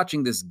you were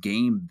watching this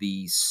game,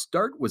 the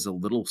start was a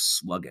little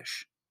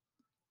sluggish.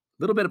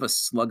 A little bit of a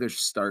sluggish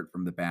start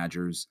from the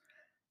Badgers.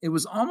 It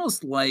was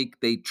almost like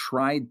they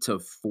tried to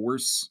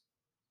force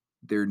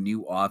their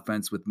new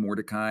offense with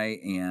Mordecai.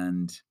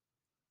 And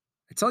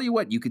I tell you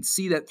what, you could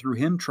see that through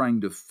him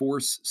trying to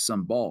force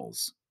some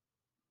balls.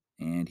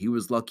 And he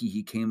was lucky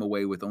he came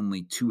away with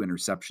only 2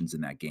 interceptions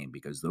in that game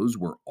because those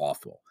were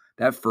awful.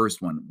 That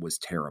first one was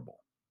terrible.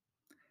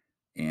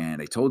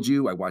 And I told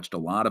you, I watched a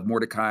lot of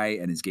Mordecai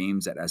and his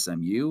games at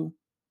SMU,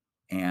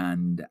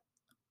 and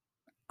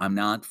I'm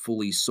not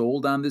fully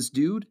sold on this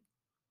dude.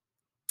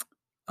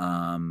 There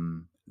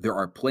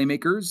are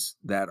playmakers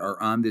that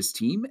are on this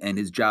team, and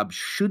his job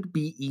should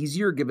be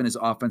easier given his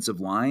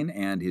offensive line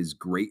and his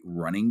great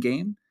running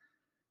game.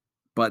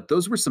 But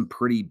those were some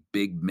pretty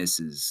big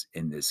misses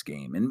in this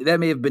game. And that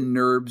may have been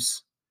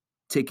nerves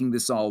taking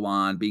this all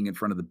on, being in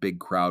front of the big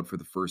crowd for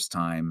the first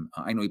time.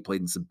 I know he played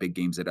in some big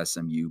games at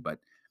SMU, but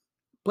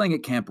playing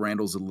at Camp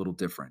Randall's a little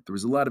different. There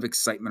was a lot of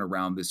excitement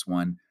around this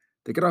one.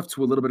 They got off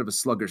to a little bit of a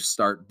sluggish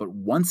start, but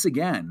once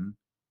again,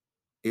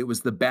 it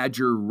was the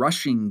Badger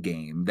rushing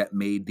game that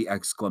made the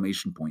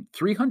exclamation point.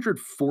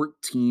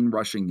 314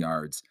 rushing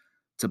yards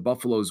to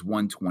Buffalo's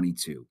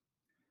 122.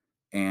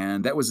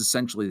 And that was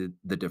essentially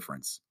the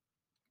difference.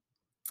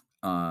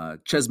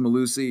 Chez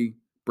Mellusi,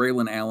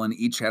 Braylon Allen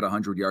each had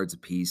 100 yards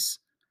apiece.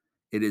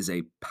 It is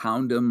a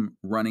pound 'em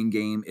running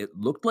game. It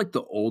looked like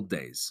the old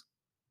days.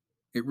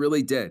 It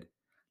really did.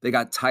 They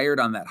got tired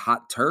on that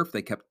hot turf.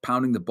 They kept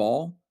pounding the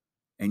ball.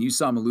 And you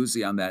saw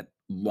Mellusi on that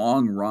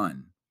long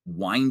run,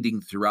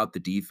 winding throughout the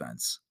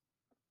defense.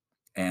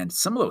 And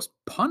some of those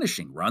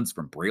punishing runs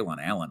from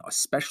Braylon Allen,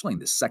 especially in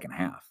the second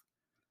half,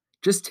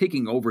 just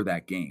taking over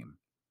that game.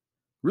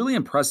 Really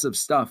impressive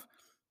stuff.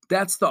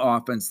 That's the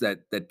offense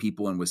that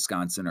people in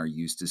Wisconsin are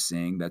used to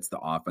seeing. That's the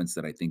offense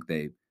that I think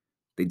they'd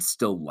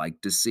still like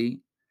to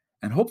see.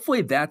 And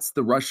hopefully that's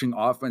the rushing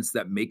offense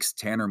that makes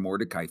Tanner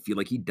Mordecai feel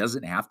like he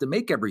doesn't have to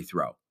make every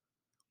throw.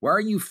 Why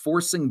are you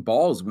forcing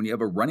balls when you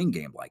have a running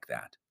game like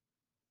that?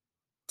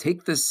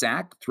 Take the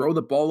sack, throw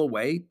the ball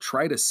away,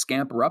 try to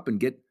scamper up and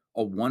get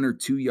a 1 or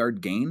 2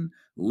 yard gain.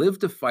 Live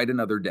to fight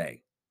another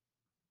day.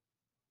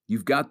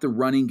 You've got the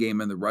running game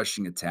and the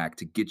rushing attack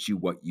to get you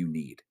what you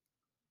need.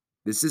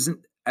 This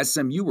isn't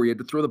SMU where you had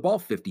to throw the ball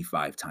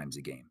 55 times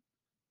a game.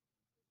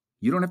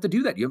 You don't have to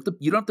do that. You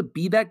don't have to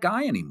be that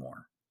guy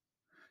anymore.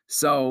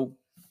 So,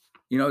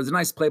 it was a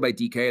nice play by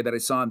DK that I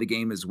saw in the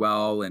game as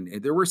well,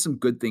 and there were some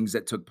good things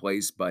that took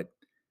place, but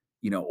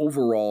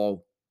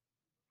overall,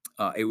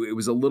 it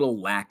was a little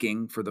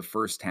lacking for the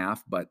first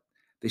half. But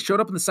they showed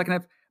up in the second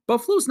half.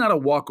 Buffalo's not a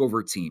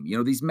walkover team.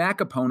 These MAC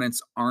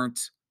opponents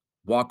aren't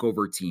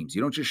walkover teams.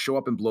 You don't just show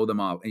up and blow them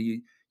off. And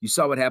you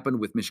saw what happened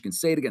with Michigan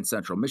State against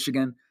Central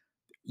Michigan.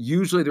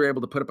 Usually, they're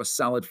able to put up a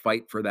solid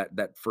fight for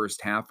that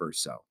first half or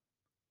so.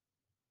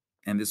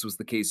 And this was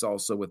the case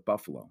also with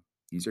Buffalo.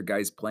 These are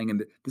guys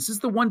playing this is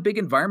the one big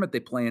environment they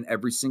play in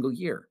every single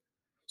year.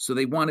 So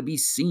they want to be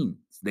seen.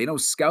 They know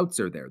scouts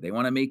are there. They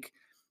want to make,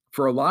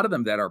 for a lot of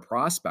them that are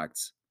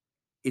prospects,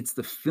 it's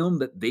the film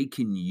that they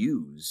can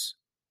use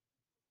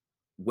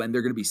when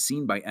they're going to be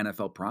seen by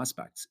NFL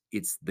prospects.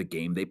 It's the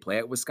game they play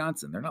at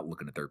Wisconsin. They're not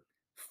looking at their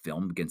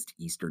film against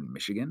Eastern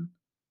Michigan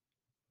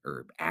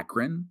or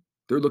Akron.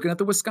 They're looking at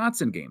the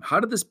Wisconsin game.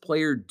 How did this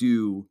player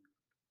do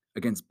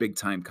against big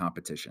time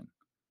competition?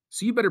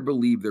 So you better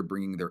believe they're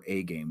bringing their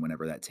A game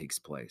whenever that takes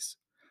place.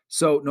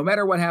 So no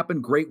matter what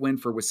happened, great win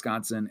for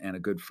Wisconsin and a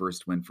good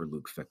first win for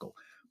Luke Fickell.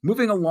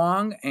 Moving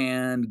along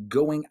and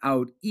going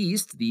out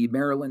east, the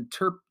Maryland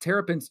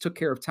Terrapins took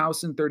care of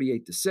Towson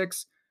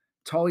 38-6.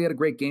 Tully had a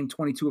great game,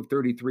 22 of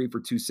 33 for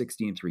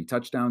 260 and 3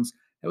 touchdowns.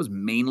 That was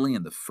mainly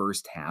in the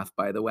first half,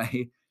 by the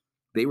way.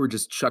 They were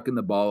just chucking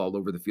the ball all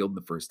over the field in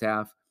the first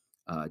half.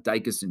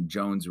 Dykes and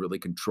Jones really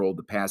controlled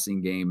the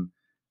passing game.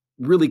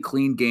 Really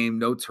clean game,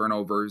 no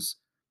turnovers.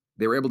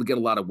 They were able to get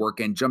a lot of work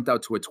in, jumped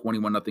out to a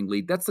 21-0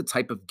 lead. That's the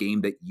type of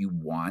game that you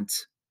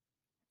want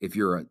if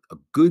you're a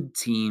good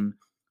team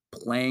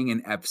playing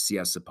an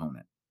FCS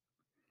opponent.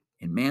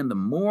 And man, the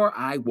more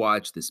I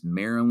watch this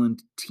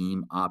Maryland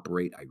team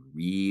operate, I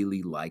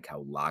really like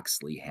how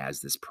Locksley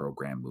has this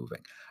program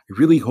moving. I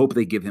really hope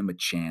they give him a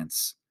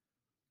chance.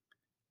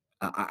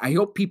 I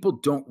hope people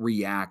don't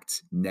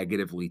react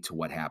negatively to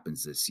what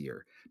happens this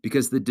year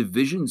because the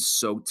division's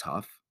so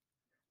tough.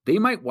 They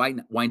might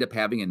wind up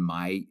having, in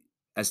my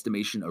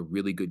estimation, a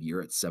really good year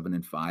at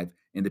 7-5,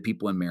 and the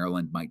people in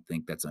Maryland might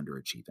think that's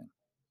underachieving.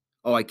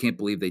 Oh, I can't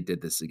believe they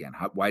did this again.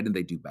 Why didn't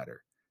they do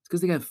better? It's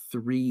because they have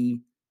 3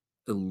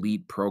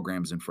 elite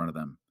programs in front of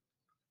them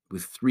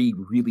with 3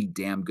 really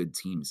damn good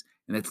teams,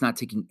 and that's not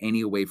taking any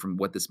away from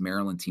what this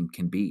Maryland team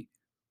can be.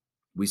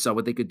 We saw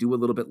what they could do a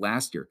little bit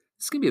last year.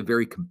 It's going to be a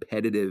very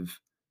competitive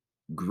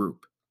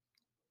group.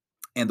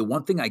 And the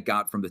one thing I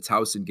got from the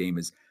Towson game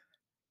is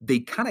they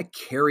kind of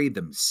carry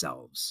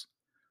themselves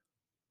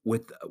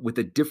with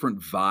a different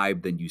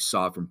vibe than you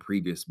saw from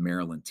previous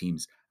Maryland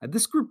teams.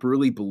 This group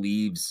really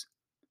believes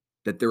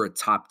that they're a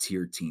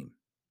top-tier team.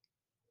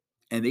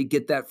 And they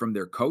get that from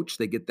their coach.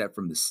 They get that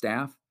from the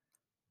staff.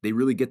 They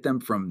really get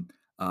them from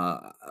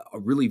a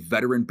really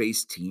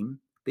veteran-based team.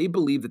 They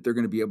believe that they're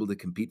going to be able to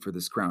compete for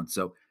this crown.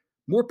 So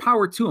more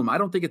power to them. I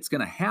don't think it's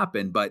going to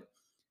happen, but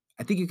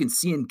I think you can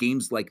see in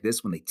games like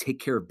this when they take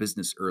care of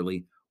business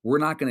early, we're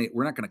not going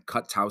to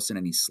cut Towson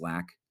any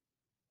slack.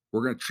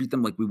 We're going to treat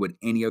them like we would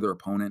any other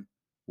opponent.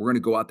 We're going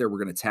to go out there. We're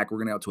going to attack. We're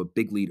going to get out to a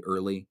big lead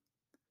early.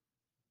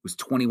 It was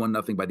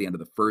 21-0 by the end of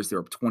the first. They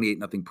were up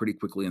 28-0 pretty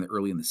quickly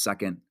early in the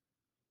second.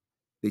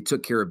 They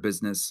took care of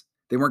business.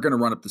 They weren't going to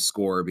run up the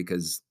score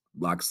because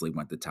Locksley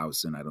went to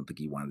Towson. I don't think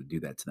he wanted to do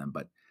that to them,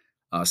 but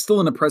still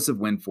an impressive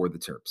win for the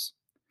Terps.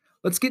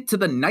 Let's get to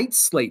the night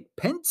slate.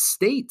 Penn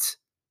State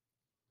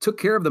took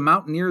care of the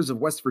Mountaineers of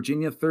West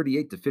Virginia,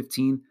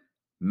 38-15.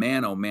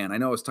 Man, oh man, I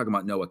know I was talking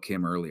about Noah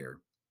Kim earlier,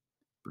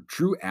 but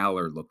Drew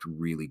Aller looked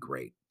really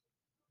great.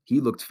 He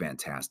looked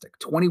fantastic.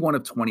 21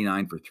 of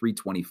 29 for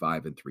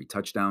 325 and 3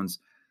 touchdowns.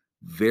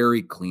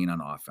 Very clean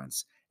on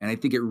offense. And I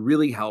think it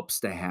really helps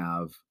to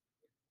have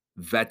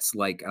vets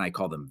like, and I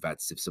call them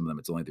vets, if some of them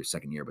it's only their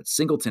second year, but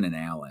Singleton and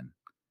Allen.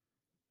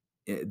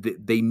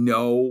 They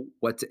know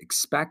what to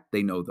expect.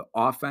 They know the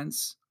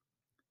offense.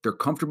 They're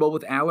comfortable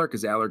with Aller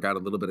because Aller got a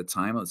little bit of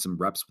time, some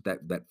reps with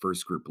that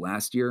first group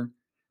last year.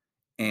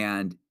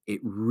 And it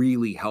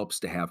really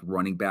helps to have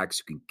running backs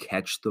who can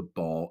catch the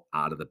ball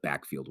out of the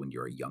backfield when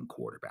you're a young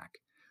quarterback.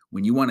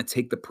 When you want to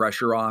take the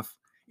pressure off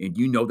and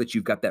you know that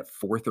you've got that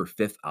 4th or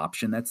 5th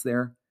option that's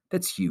there,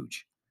 that's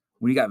huge.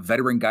 When you got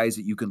veteran guys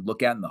that you can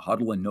look at in the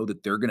huddle and know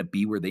that they're going to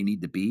be where they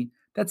need to be,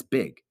 that's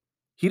big.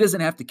 He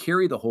doesn't have to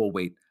carry the whole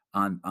weight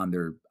on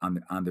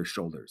their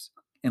shoulders.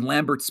 And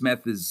Lambert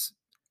Smith is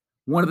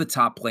one of the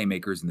top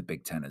playmakers in the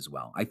Big Ten as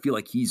well. I feel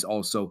like he's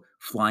also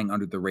flying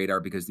under the radar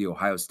because the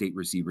Ohio State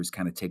receivers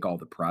kind of take all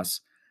the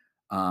press.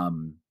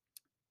 But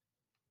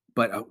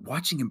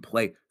watching him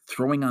play,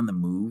 throwing on the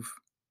move,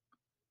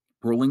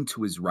 rolling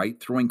to his right,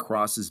 throwing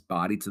across his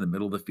body to the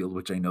middle of the field,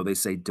 which I know they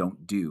say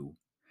don't do.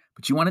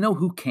 But you want to know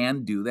who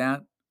can do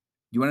that?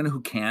 You want to know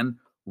who can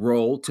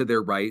roll to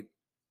their right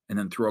and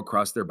then throw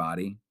across their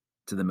body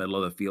to the middle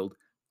of the field?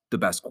 The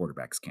best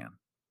quarterbacks can.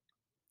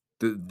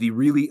 The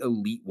really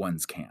elite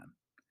ones can.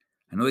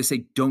 I know they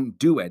say don't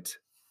do it,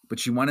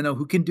 but you want to know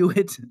who can do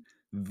it?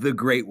 The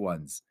great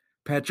ones.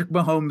 Patrick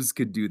Mahomes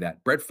could do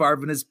that. Brett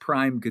Favre in his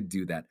prime could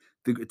do that.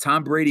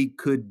 Tom Brady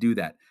could do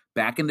that.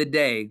 Back in the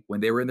day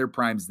when they were in their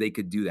primes, they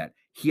could do that.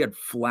 He had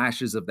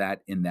flashes of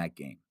that in that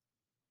game.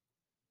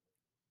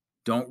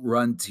 Don't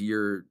run to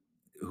your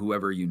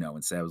whoever you know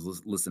and say, I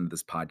was listening to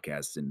this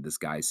podcast and this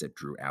guy said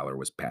Drew Aller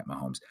was Pat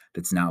Mahomes.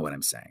 That's not what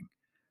I'm saying.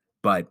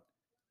 But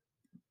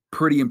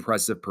pretty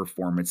impressive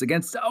performance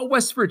against a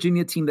West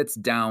Virginia team that's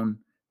down.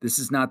 This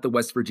is not the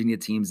West Virginia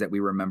teams that we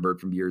remembered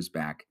from years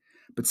back.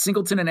 But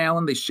Singleton and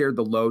Allen, they shared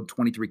the load,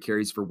 23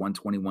 carries for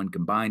 121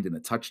 combined and a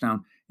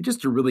touchdown. And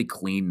just a really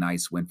clean,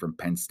 nice win from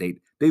Penn State.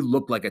 They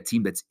look like a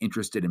team that's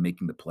interested in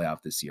making the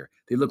playoff this year.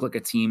 They look like a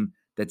team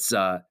that's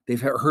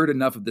they've heard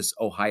enough of this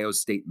Ohio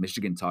State,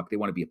 Michigan talk. They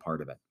want to be a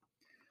part of it.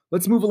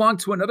 Let's move along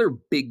to another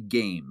big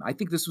game. I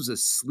think this was a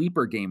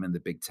sleeper game in the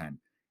Big Ten.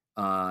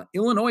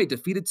 Illinois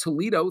defeated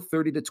Toledo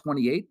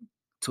 30-28.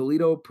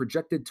 Toledo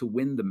projected to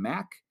win the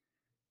MAC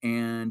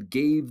and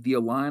gave the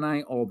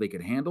Illini all they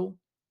could handle.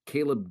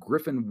 Caleb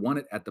Griffin won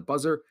it at the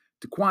buzzer.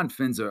 DeQuan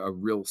Finn's a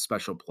real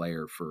special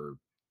player for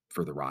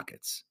the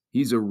Rockets.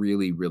 He's a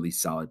really, really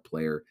solid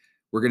player.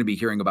 We're going to be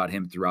hearing about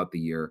him throughout the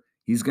year.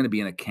 He's going to be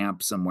in a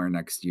camp somewhere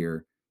next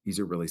year. He's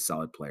a really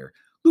solid player.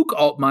 Luke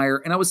Altmaier,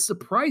 and I was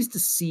surprised to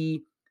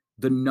see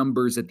the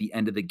numbers at the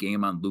end of the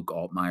game on Luke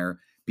Altmaier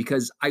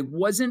because I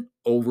wasn't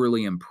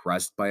overly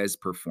impressed by his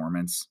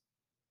performance.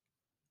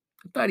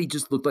 I thought he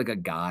just looked like a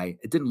guy.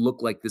 It didn't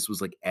look like this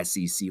was like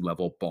SEC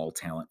level ball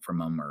talent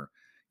from him or,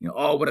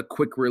 oh, what a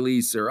quick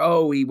release or,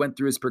 oh, he went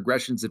through his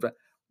progressions.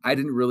 I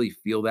didn't really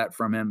feel that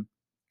from him.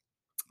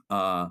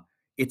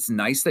 It's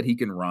nice that he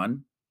can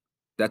run.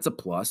 That's a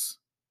plus.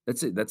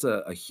 That's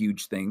a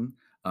huge thing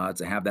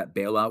to have that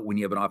bailout when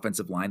you have an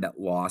offensive line that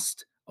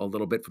lost a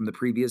little bit from the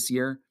previous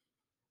year.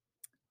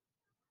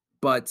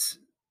 But,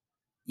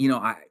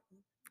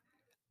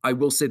 I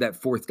will say that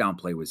fourth down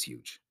play was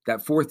huge.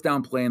 That fourth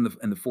down play in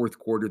the fourth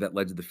quarter that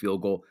led to the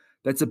field goal,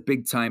 that's a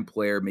big-time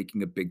player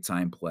making a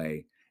big-time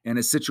play in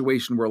a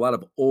situation where a lot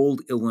of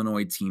old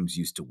Illinois teams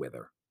used to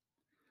wither.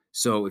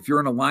 So if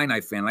you're an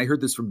Illini fan, and I heard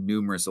this from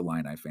numerous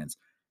Illini fans,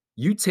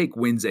 you take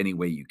wins any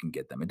way you can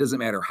get them. It doesn't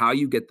matter how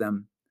you get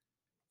them.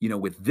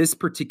 With this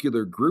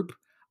particular group,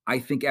 I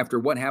think after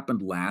what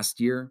happened last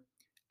year,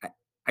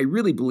 I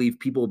really believe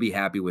people will be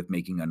happy with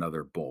making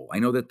another bowl. I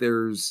know that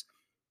there's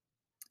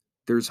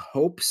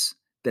hopes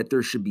that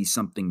there should be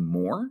something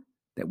more,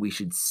 that we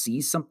should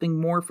see something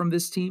more from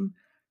this team.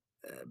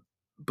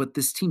 But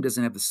this team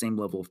doesn't have the same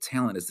level of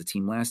talent as the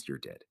team last year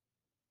did.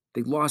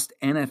 They lost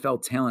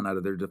NFL talent out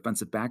of their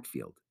defensive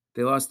backfield.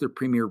 They lost their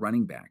premier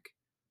running back.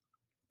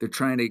 They're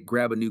trying to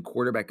grab a new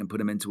quarterback and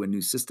put him into a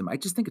new system. I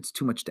just think it's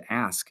too much to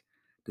ask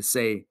to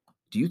say,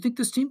 do you think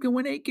this team can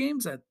win 8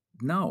 games?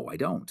 No, I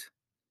don't.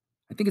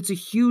 I think it's a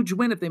huge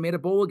win if they made a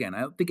bowl again.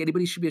 I don't think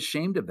anybody should be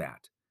ashamed of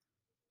that.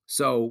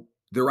 So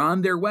they're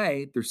on their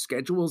way. Their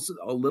schedule's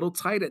a little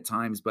tight at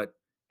times, but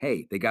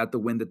hey, they got the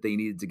win that they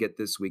needed to get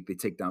this week. They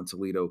take down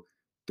Toledo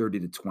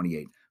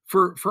 30-28.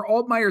 For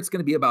Altmaier, it's going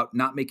to be about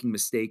not making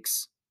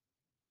mistakes.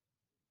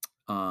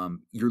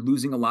 You're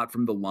losing a lot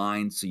from the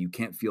line, so you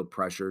can't feel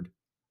pressured.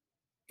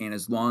 And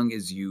as long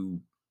as you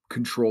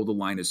control the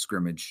line of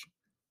scrimmage,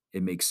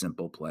 it makes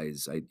simple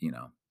plays.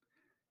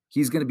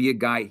 He's going to be a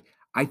guy.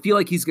 I feel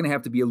like he's going to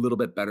have to be a little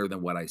bit better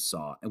than what I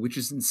saw, and which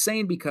is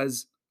insane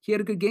because he had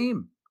a good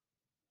game.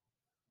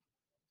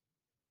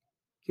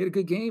 He had a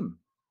good game.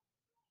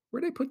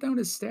 Where did I put down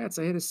his stats?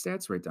 I had his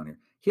stats right down here.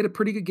 He had a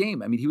pretty good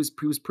game. I mean, he was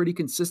pretty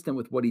consistent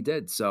with what he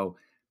did. So,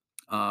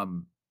 I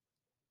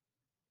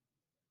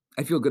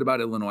feel good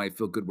about Illinois. I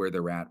feel good where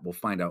they're at. We'll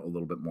find out a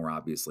little bit more,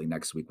 obviously,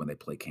 next week when they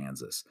play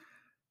Kansas.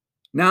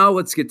 Now,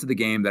 let's get to the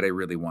game that I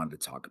really wanted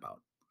to talk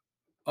about.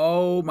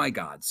 Oh, my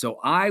God. So,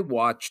 I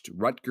watched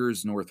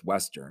Rutgers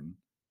Northwestern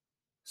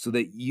so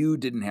that you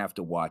didn't have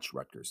to watch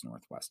Rutgers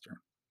Northwestern.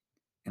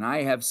 And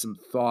I have some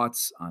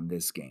thoughts on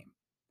this game.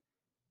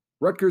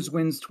 Rutgers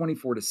wins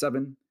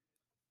 24-7.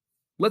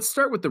 Let's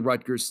start with the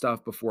Rutgers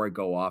stuff before I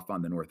go off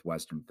on the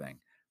Northwestern thing.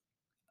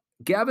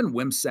 Gavin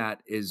Wimsatt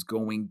is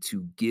going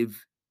to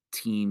give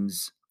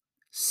teams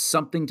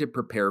something to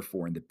prepare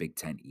for in the Big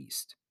Ten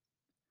East.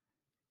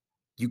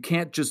 You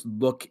can't just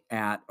look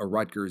at a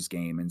Rutgers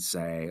game and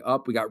say,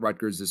 we got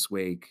Rutgers this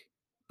week,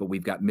 but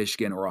we've got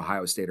Michigan or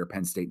Ohio State or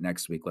Penn State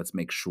next week. Let's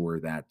make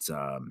sure that,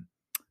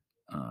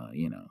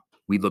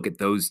 we look at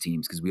those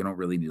teams because we don't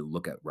really need to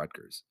look at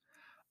Rutgers.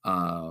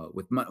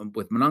 With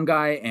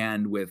Monangai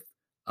and with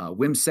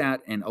Wimsatt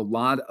and a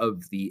lot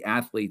of the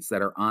athletes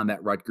that are on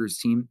that Rutgers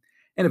team,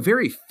 and a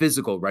very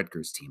physical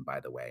Rutgers team, by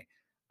the way.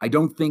 I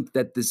don't think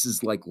that this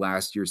is like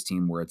last year's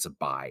team where it's a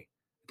bye.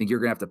 I think you're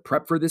going to have to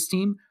prep for this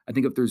team. I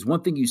think if there's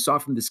one thing you saw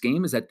from this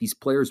game is that these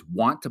players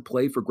want to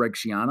play for Greg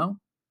Schiano.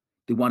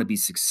 They want to be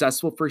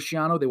successful for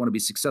Schiano. They want to be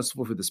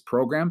successful for this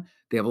program.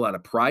 They have a lot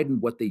of pride in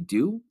what they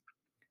do.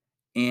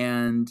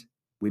 And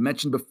we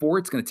mentioned before,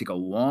 it's going to take a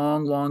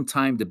long, long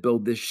time to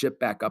build this ship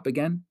back up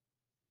again.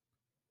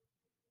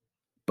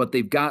 But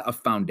they've got a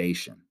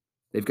foundation.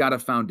 They've got a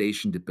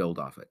foundation to build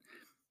off it.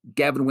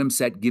 Gavin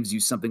Wimsatt gives you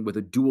something with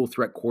a dual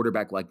threat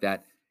quarterback like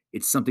that.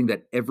 It's something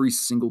that every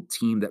single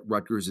team that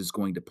Rutgers is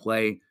going to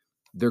play,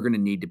 they're going to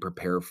need to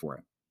prepare for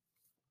it.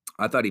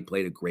 I thought he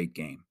played a great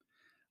game.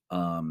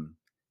 Um,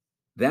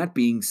 that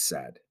being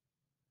said,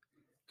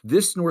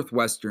 this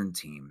Northwestern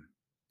team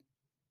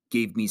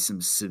gave me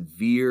some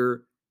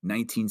severe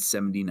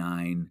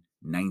 1979,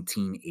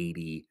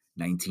 1980,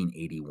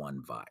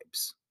 1981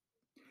 vibes.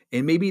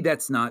 And maybe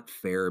that's not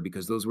fair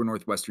because those were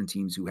Northwestern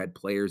teams who had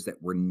players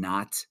that were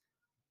not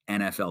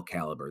NFL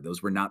caliber.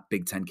 Those were not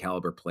Big Ten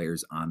caliber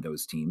players on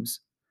those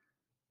teams.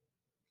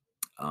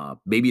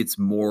 Maybe it's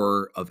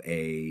more of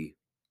a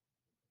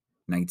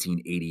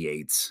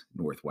 1988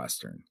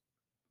 Northwestern,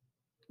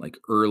 like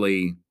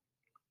early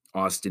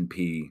Austin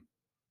P.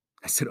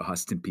 I said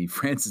Austin P.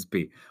 Francis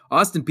P.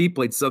 Austin P.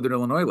 played Southern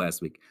Illinois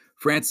last week.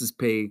 Francis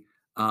P.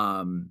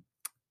 Um,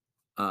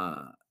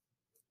 uh,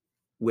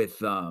 with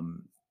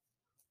the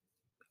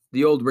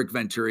old Rick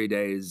Venturi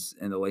days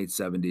in the late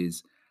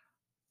 70s.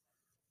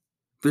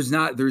 It's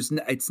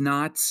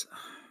not,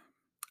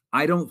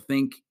 I don't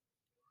think,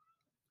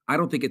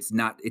 it's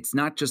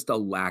not just a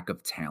lack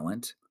of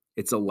talent,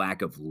 it's a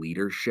lack of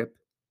leadership.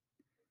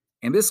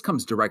 And this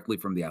comes directly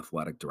from the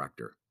athletic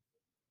director.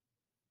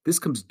 This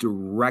comes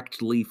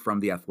directly from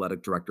the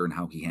athletic director and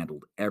how he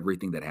handled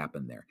everything that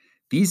happened there.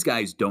 These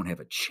guys don't have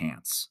a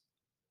chance.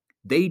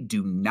 They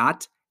do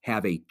not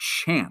have a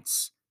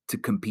chance to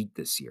compete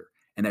this year.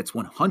 And that's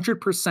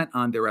 100%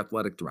 on their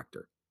athletic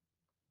director.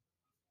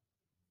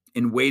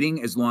 In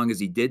waiting as long as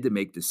he did to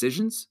make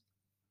decisions,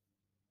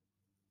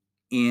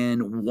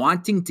 in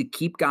wanting to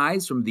keep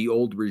guys from the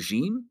old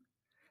regime,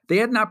 they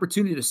had an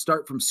opportunity to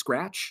start from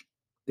scratch.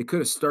 They could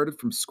have started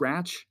from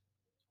scratch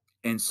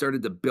and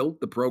started to build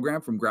the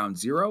program from ground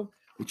zero.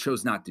 They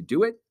chose not to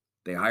do it.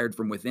 They hired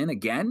from within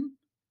again.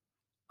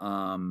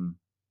 And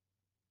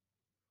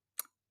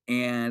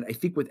I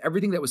think with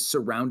everything that was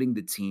surrounding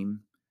the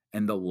team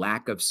and the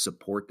lack of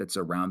support that's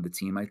around the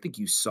team, I think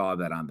you saw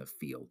that on the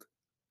field.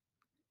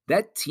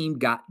 That team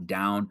got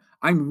down.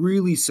 I'm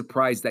really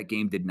surprised that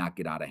game did not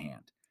get out of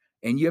hand.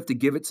 And you have to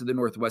give it to the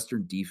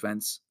Northwestern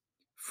defense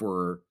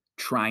for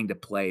trying to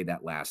play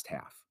that last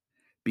half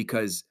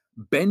because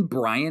Ben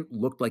Bryant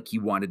looked like he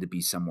wanted to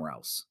be somewhere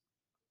else.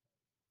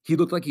 He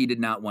looked like he did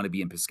not want to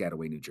be in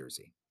Piscataway, New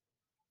Jersey.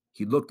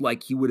 He looked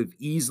like he would have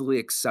easily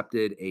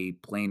accepted a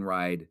plane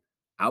ride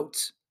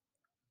out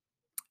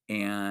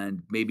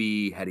and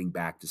maybe heading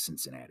back to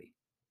Cincinnati.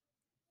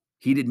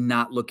 He did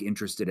not look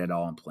interested at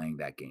all in playing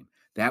that game.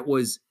 That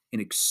was an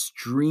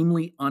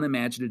extremely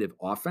unimaginative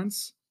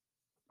offense.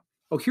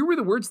 Oh, here were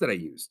the words that I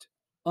used: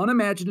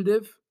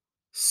 unimaginative,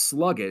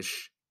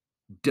 sluggish,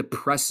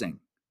 depressing.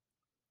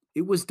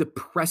 It was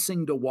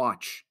depressing to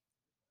watch,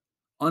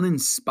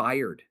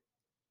 uninspired.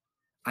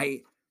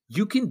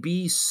 You can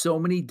be so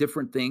many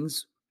different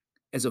things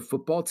as a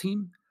football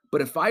team,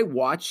 but if I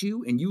watch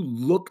you and you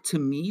look to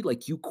me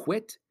like you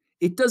quit,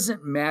 it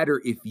doesn't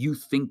matter if you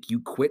think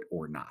you quit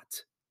or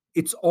not.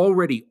 It's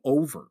already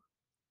over.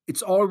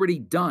 It's already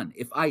done.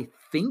 If I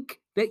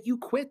think that you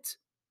quit,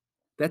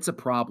 that's a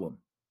problem.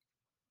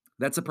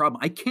 That's a problem.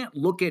 I can't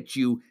look at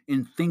you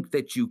and think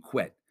that you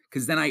quit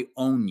because then I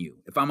own you.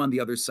 If I'm on the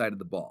other side of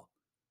the ball,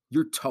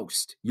 you're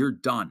toast. You're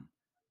done.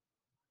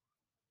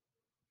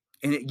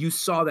 And you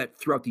saw that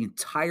throughout the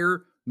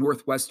entire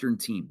Northwestern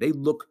team. They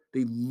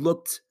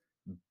looked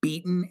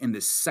beaten in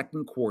the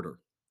second quarter.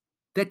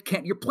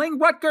 You're playing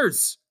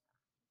Rutgers.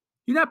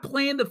 You're not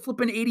playing the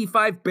flipping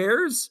 85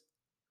 Bears.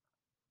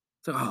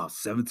 It's like,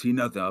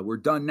 17-0. We're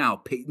done now.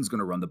 Peyton's going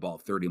to run the ball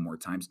 30 more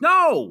times.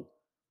 No,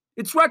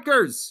 it's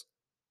Rutgers.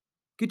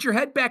 Get your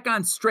head back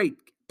on straight.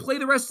 Play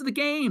the rest of the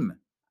game.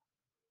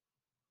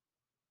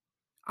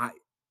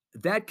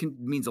 That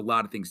means a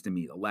lot of things to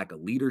me. A lack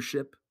of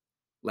leadership,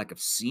 lack of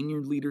senior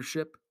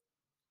leadership,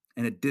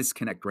 and a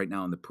disconnect right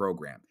now in the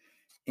program.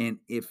 And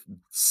if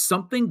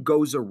something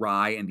goes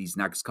awry in these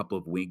next couple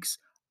of weeks,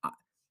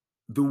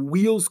 the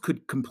wheels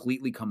could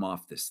completely come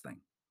off this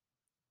thing.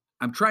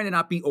 I'm trying to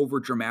not be over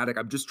dramatic.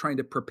 I'm just trying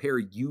to prepare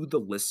you, the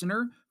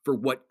listener, for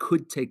what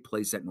could take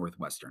place at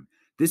Northwestern.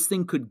 This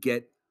thing could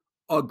get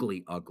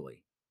ugly,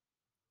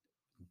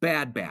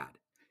 bad,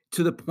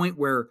 to the point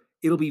where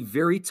it'll be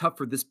very tough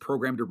for this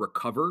program to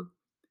recover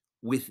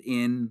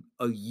within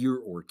a year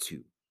or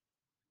two.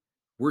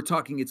 We're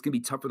talking it's going to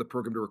be tough for the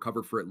program to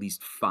recover for at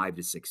least 5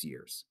 to 6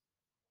 years.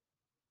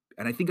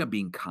 And I think I'm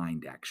being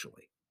kind,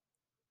 actually,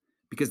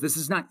 because this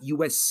is not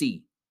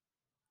USC.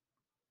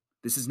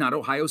 This is not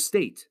Ohio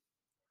State.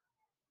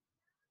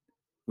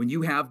 When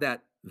you have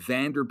that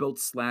Vanderbilt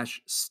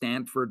 /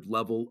 Stanford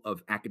level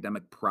of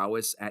academic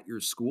prowess at your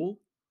school,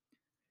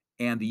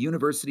 and the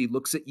university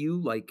looks at you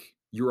like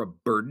you're a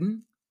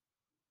burden,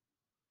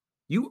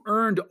 you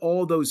earned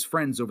all those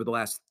friends over the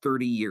last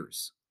 30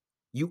 years.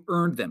 You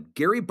earned them.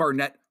 Gary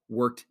Barnett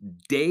worked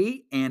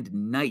day and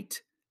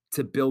night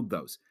to build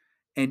those.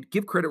 And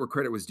give credit where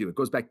credit was due. It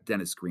goes back to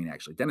Dennis Green,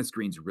 actually. Dennis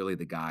Green's really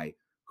the guy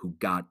who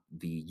got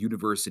the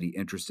university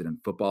interested in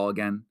football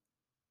again.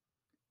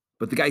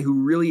 But the guy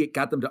who really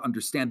got them to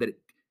understand that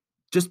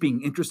just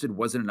being interested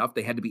wasn't enough.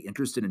 They had to be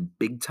interested in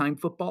big-time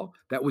football.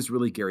 That was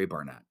really Gary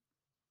Barnett.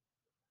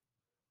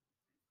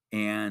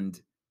 And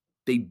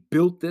They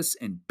built this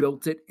and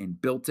built it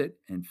and built it,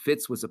 and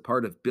Fitz was a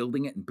part of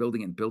building it and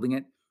building it and building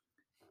it.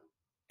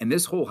 And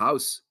this whole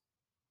house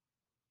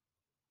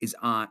is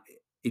on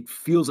it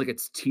feels like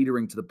it's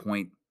teetering to the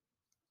point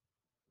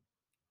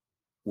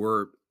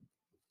where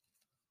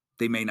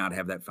they may not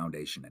have that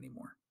foundation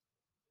anymore.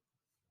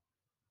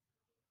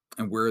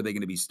 And where are they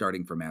going to be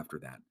starting from after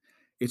that?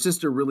 It's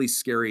just a really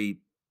scary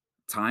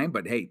time,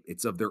 but hey,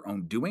 it's of their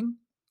own doing.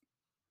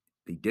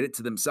 They did it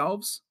to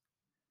themselves,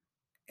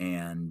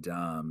 and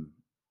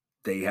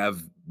they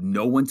have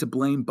no one to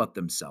blame but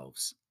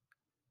themselves.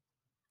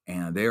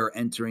 And they are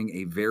entering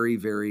a very,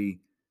 very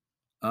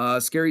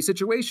scary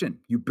situation.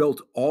 You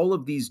built all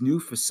of these new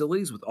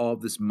facilities with all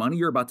of this money.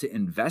 You're about to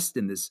invest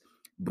in this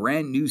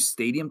brand new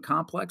stadium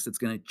complex that's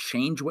going to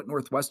change what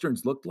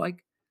Northwestern's looked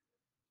like.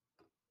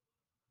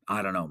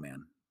 I don't know,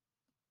 man.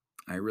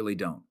 I really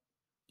don't.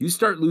 You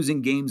start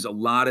losing games, a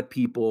lot of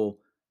people,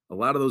 a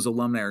lot of those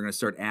alumni are going to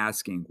start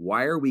asking,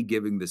 why are we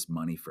giving this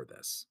money for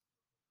this?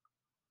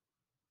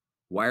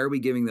 Why are we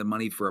giving the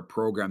money for a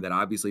program that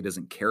obviously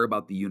doesn't care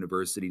about the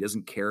university,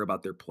 doesn't care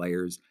about their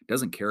players,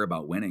 doesn't care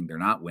about winning? They're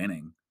not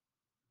winning.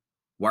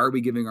 Why are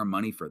we giving our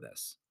money for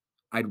this?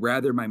 I'd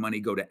rather my money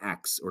go to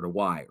X or to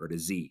Y or to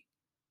Z,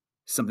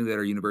 something that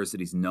our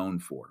university is known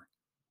for.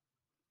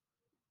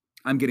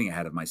 I'm getting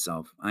ahead of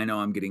myself. I know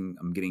I'm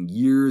getting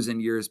years and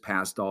years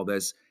past all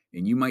this,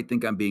 and you might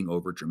think I'm being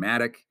over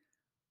dramatic.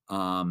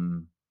 I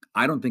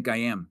don't think I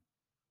am.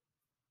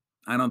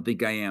 I don't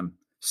think I am.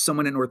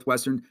 Someone at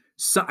Northwestern.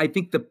 So I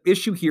think the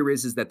issue here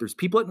is that there's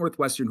people at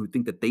Northwestern who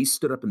think that they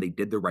stood up and they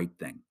did the right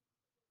thing.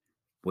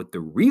 What the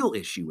real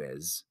issue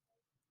is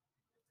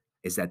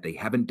that they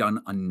haven't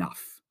done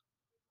enough.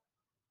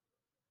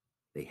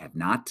 They have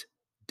not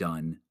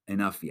done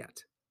enough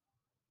yet.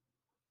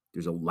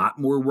 There's a lot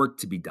more work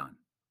to be done.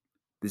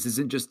 This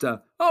isn't just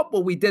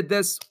we did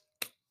this.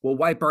 We'll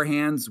wipe our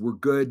hands. We're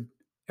good.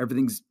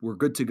 We're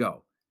good to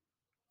go.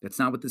 That's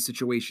not what the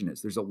situation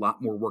is. There's a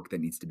lot more work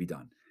that needs to be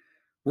done.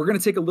 We're going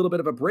to take a little bit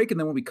of a break, and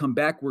then when we come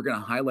back, we're going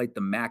to highlight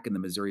the MAC and the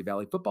Missouri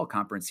Valley Football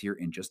Conference here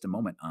in just a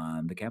moment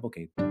on the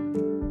Cavalcade.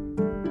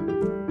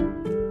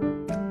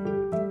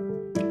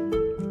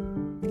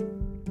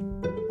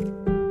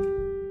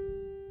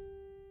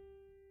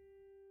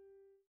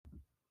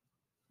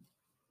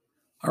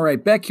 All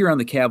right, back here on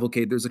the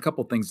Cavalcade, there's a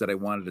couple things that I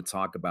wanted to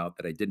talk about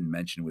that I didn't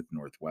mention with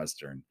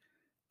Northwestern.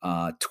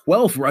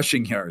 12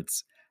 rushing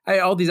yards.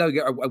 I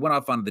went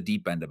off on the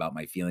deep end about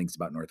my feelings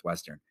about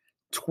Northwestern.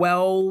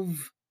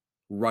 12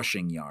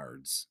 rushing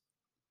yards.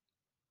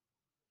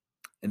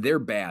 And they're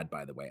bad,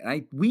 by the way.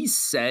 And we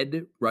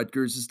said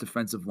Rutgers'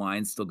 defensive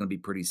line is still going to be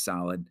pretty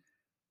solid.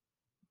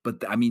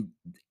 But,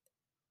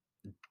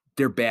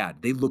 they're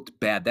bad. They looked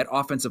bad. That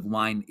offensive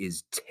line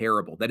is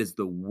terrible. That is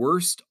the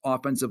worst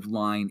offensive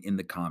line in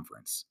the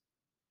conference.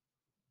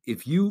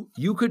 If you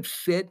could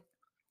fit,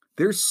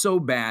 they're so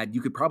bad,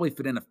 you could probably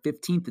fit in a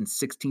 15th and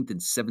 16th and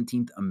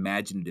 17th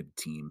imaginative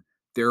team.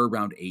 They're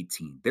around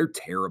 18. They're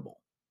terrible.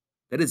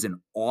 That is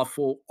an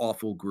awful,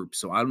 awful group.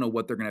 So I don't know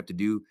what they're going to have to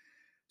do.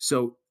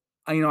 So,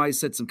 I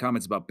said some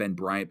comments about Ben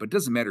Bryant, but it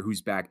doesn't matter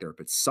who's back there. If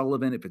it's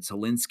Sullivan, if it's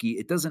Helinski,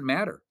 it doesn't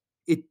matter.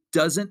 It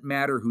doesn't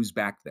matter who's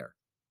back there.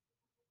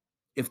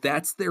 If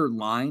that's their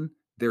line,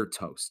 they're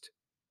toast.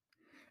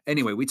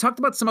 Anyway, we talked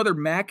about some other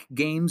MAC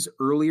games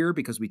earlier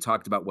because we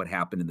talked about what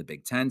happened in the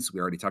Big Ten. So we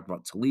already talked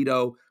about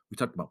Toledo. We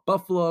talked about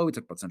Buffalo. We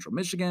talked about Central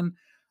Michigan.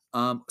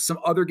 Some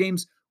other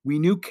games. We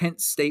knew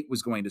Kent State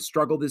was going to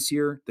struggle this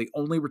year. They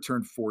only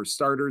returned 4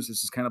 starters.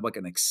 This is kind of like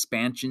an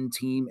expansion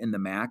team in the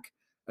MAC,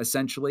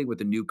 essentially, with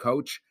a new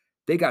coach.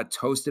 They got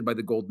toasted by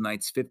the Golden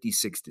Knights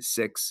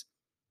 56-6.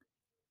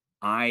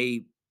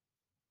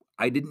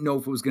 I didn't know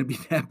if it was going to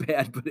be that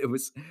bad, but it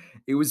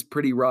was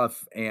pretty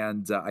rough,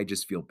 and I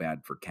just feel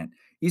bad for Kent.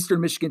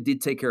 Eastern Michigan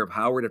did take care of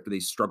Howard after they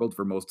struggled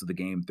for most of the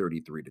game,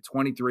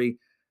 33-23.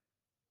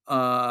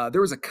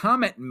 There was a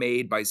comment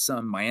made by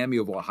some Miami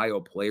of Ohio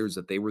players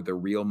that they were the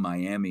real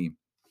Miami.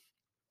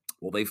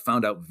 Well, they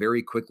found out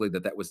very quickly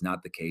that that was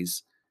not the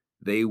case.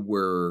 They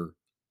were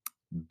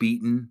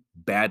beaten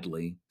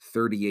badly,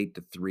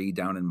 38-3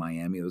 down in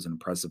Miami. It was an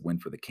impressive win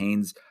for the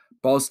Canes.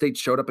 Ball State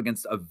showed up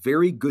against a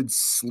very good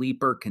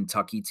sleeper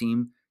Kentucky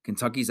team.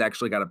 Kentucky's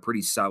actually got a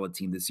pretty solid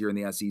team this year in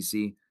the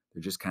SEC.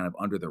 They're just kind of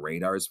under the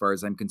radar as far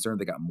as I'm concerned.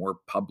 They got more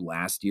pub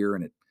last year,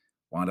 and it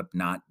wound up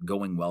not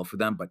going well for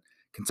them. But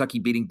Kentucky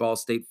beating Ball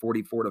State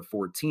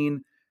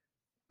 44-14.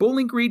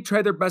 Bowling Green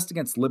tried their best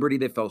against Liberty.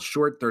 They fell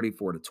short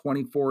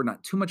 34-24.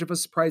 Not too much of a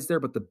surprise there,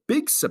 but the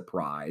big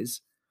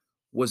surprise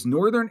was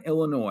Northern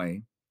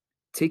Illinois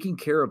taking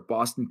care of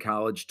Boston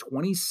College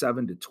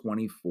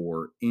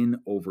 27-24 in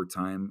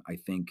overtime. I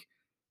think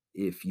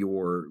if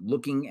you're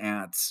looking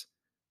at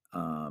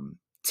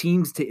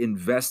teams to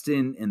invest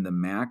in the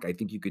MAC, I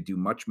think you could do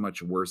much,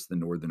 much worse than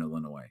Northern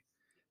Illinois.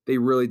 They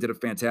really did a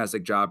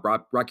fantastic job.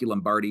 Rocky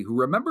Lombardi, who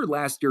remember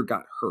last year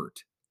got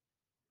hurt,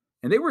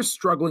 and they were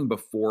struggling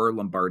before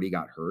Lombardi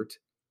got hurt,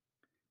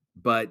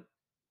 but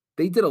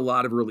they did a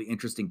lot of really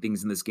interesting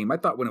things in this game. I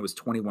thought when it was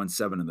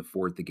 21-7 in the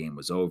fourth, the game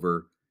was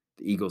over.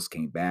 The Eagles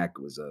came back.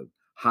 It was a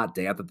hot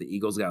day. I thought the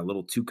Eagles got a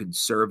little too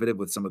conservative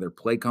with some of their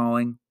play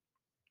calling,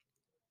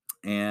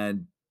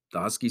 and the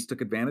Huskies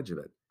took advantage of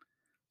it.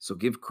 So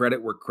give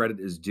credit where credit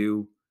is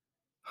due.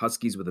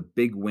 Huskies with a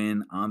big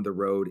win on the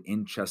road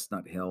in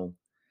Chestnut Hill.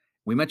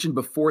 We mentioned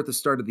before at the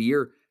start of the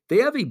year, they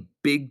have a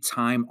big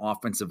time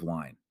offensive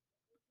line.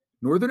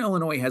 Northern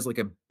Illinois has like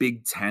a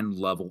Big Ten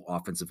level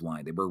offensive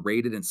line. They were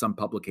rated in some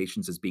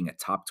publications as being a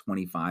top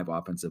 25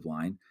 offensive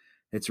line.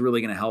 It's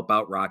really going to help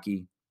out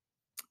Rocky.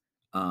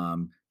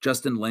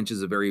 Justin Lynch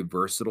is a very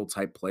versatile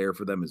type player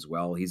for them as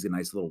well. He's a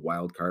nice little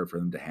wild card for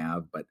them to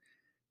have, but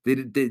they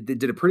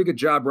did a pretty good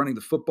job running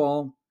the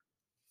football,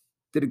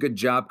 did a good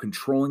job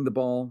controlling the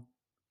ball.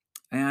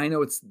 And I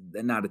know it's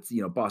not,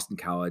 Boston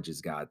College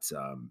has got,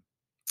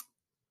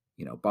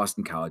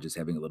 Boston College is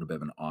having a little bit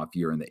of an off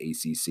year in the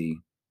ACC.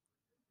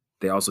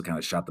 They also kind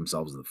of shot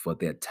themselves in the foot.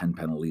 They had 10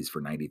 penalties for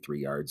 93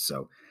 yards.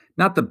 So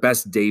not the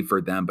best day for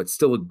them, but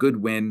still a good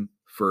win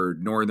for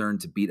Northern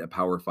to beat a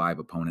Power 5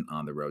 opponent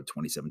on the road,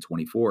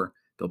 27-24.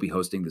 They'll be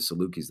hosting the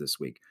Salukis this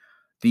week.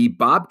 The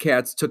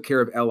Bobcats took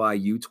care of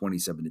LIU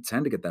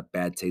 27-10 to get that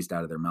bad taste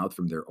out of their mouth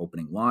from their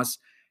opening loss.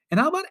 And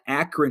how about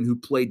Akron, who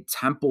played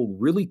Temple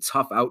really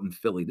tough out in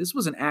Philly? This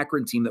was an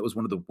Akron team that was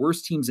one of the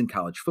worst teams in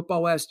college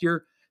football last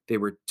year. They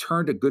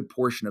returned a good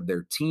portion of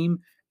their team,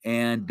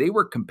 and they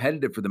were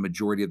competitive for the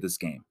majority of this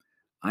game.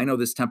 I know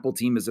this Temple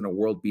team isn't a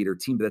world beater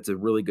team, but that's a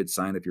really good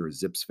sign if you're a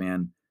Zips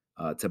fan.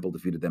 Temple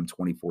defeated them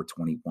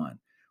 24-21.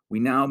 We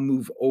now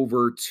move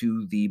over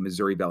to the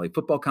Missouri Valley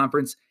Football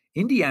Conference.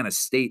 Indiana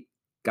State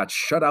got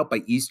shut out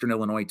by Eastern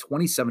Illinois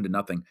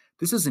 27-0.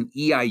 This is an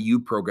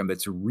EIU program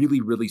that's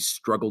really, really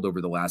struggled over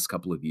the last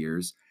couple of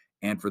years.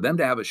 And for them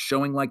to have a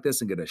showing like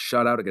this and get a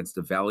shutout against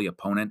a Valley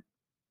opponent,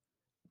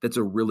 that's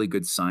a really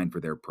good sign for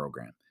their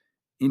program.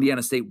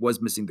 Indiana State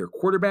was missing their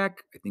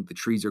quarterback. I think the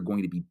trees are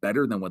going to be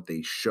better than what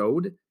they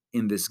showed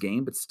in this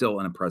game, but still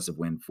an impressive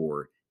win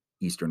for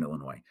Eastern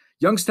Illinois.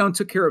 Youngstown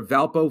took care of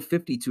Valpo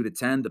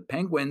 52-10. The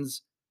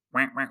Penguins,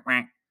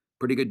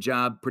 pretty good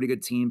job, pretty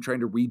good team,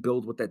 trying to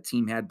rebuild what that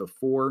team had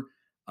before.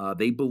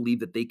 They believe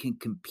that they can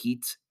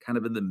compete kind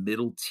of in the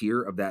middle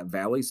tier of that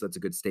valley. So that's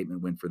a good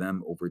statement win for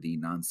them over the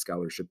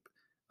non-scholarship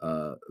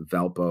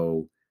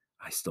Valpo.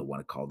 I still want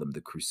to call them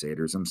the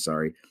Crusaders. I'm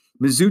sorry.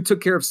 Mizzou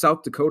took care of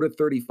South Dakota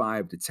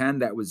 35-10.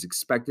 That was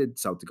expected.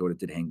 South Dakota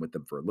did hang with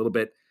them for a little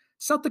bit.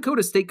 South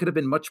Dakota State could have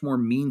been much more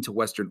mean to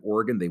Western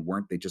Oregon. They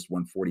weren't. They just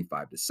won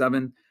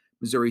 45-7.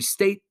 Missouri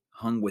State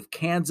hung with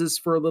Kansas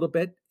for a little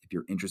bit. If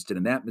you're interested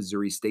in that,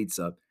 Missouri State's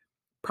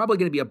probably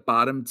going to be a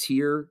bottom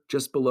tier,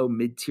 just below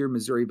mid-tier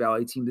Missouri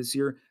Valley team this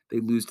year. They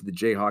lose to the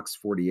Jayhawks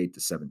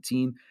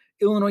 48-17.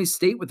 Illinois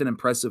State with an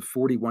impressive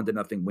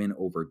 41-0 win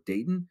over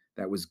Dayton.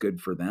 That was good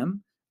for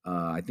them.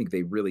 I think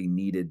they really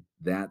needed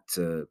that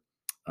to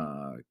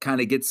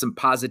kind of get some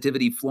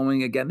positivity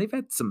flowing again. They've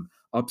had some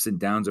ups and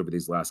downs over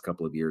these last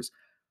couple of years.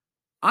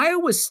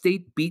 Iowa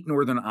State beat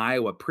Northern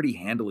Iowa pretty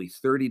handily,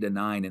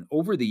 30-9. And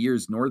over the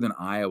years, Northern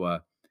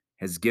Iowa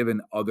has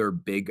given other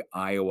big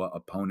Iowa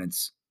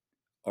opponents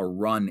a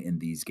run in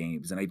these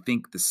games. And I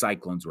think the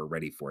Cyclones were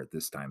ready for it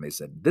this time. They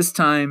said, this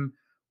time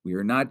we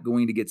are not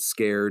going to get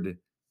scared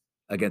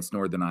against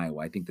Northern Iowa.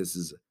 I think this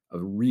is a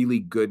really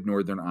good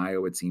Northern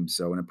Iowa team.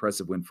 So an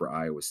impressive win for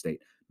Iowa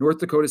State. North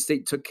Dakota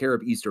State took care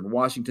of Eastern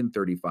Washington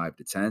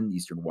 35-10.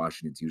 Eastern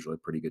Washington's usually a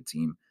pretty good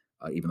team,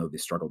 even though they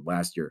struggled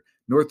last year.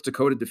 North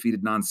Dakota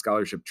defeated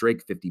non-scholarship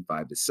Drake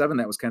 55-7.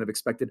 That was kind of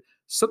expected.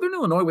 Southern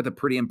Illinois with a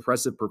pretty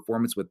impressive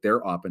performance with their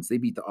offense. They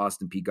beat the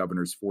Austin Peay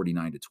Governors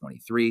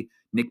 49-23.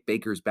 Nick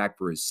Baker's back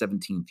for his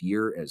 17th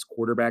year as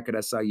quarterback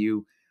at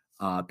SIU.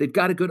 They've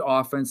got a good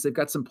offense. They've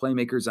got some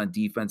playmakers on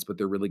defense, but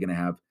they're really going to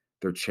have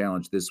their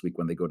challenge this week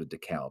when they go to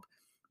DeKalb.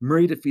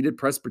 Murray defeated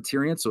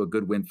Presbyterian, so a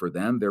good win for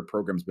them. Their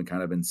program's been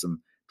kind of in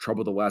some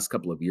trouble the last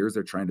couple of years.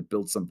 They're trying to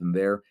build something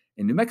there.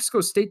 And New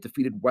Mexico State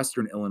defeated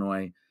Western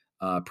Illinois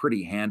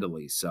pretty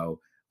handily.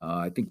 So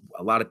I think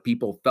a lot of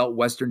people felt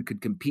Western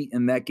could compete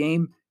in that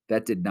game.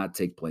 That did not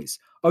take place.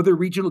 Other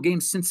regional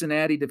games,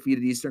 Cincinnati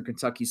defeated Eastern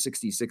Kentucky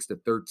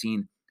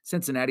 66-13.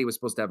 Cincinnati was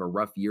supposed to have a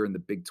rough year in the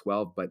Big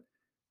 12, but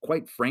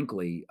quite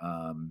frankly,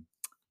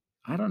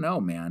 I don't know,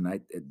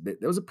 man.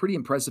 That was a pretty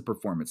impressive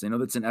performance. I know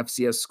that's an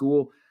FCS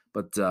school,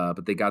 but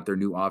they got their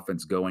new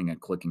offense going and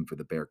clicking for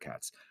the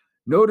Bearcats.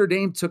 Notre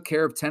Dame took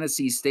care of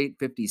Tennessee State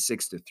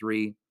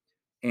 56-3.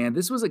 And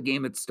this was a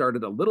game that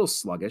started a little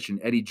sluggish, and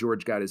Eddie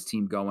George got his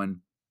team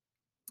going.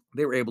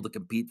 They were able to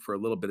compete for a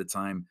little bit of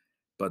time,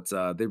 but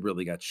they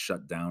really got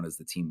shut down as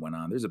the team went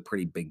on. There's a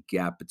pretty big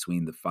gap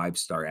between the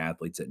five-star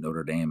athletes at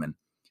Notre Dame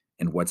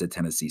and what's at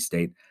Tennessee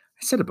State.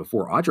 I said it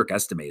before, Audric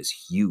Estime is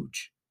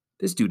huge.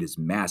 This dude is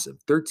massive.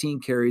 13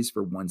 carries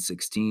for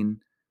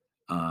 116.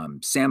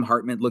 Sam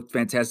Hartman looked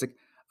fantastic.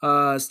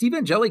 Steve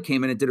Angeli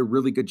came in and did a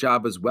really good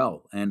job as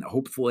well. And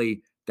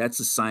hopefully that's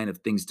a sign of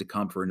things to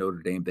come for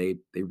Notre Dame.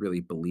 They really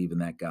believe in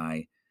that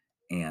guy.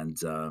 And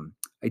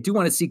I do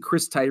want to see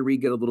Chris Tyree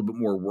get a little bit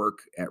more work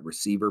at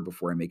receiver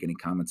before I make any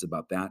comments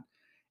about that.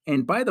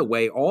 And by the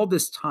way, all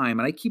this time,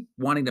 and I keep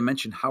wanting to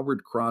mention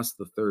Howard Cross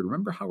III.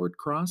 Remember Howard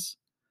Cross?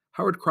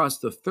 Howard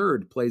Cross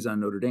III plays on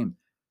Notre Dame.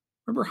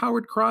 Remember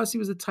Howard Cross? He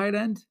was a tight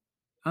end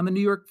on the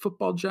New York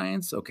Football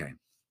Giants. Okay,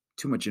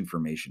 too much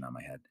information on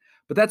my head.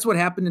 But that's what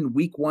happened in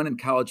week one in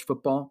college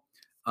football.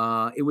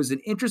 It was an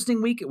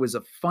interesting week. It was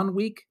a fun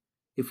week.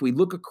 If we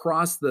look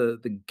across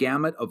the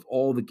gamut of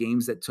all the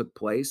games that took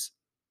place,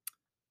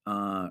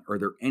 are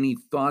there any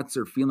thoughts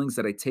or feelings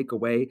that I take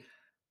away?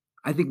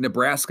 I think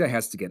Nebraska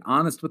has to get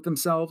honest with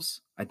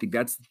themselves. I think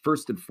that's the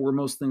first and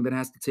foremost thing that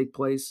has to take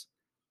place.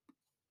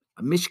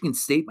 Michigan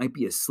State might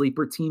be a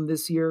sleeper team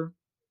this year.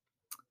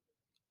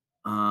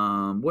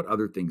 What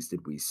other things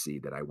did we see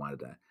that I wanted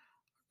to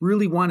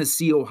really want to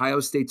see Ohio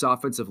State's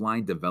offensive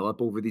line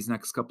develop over these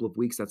next couple of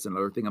weeks? That's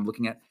another thing I'm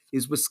looking at.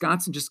 Is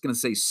Wisconsin just going to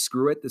say,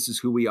 screw it? This is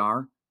who we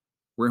are.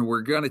 We're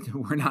not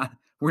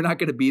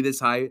going to be this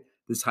high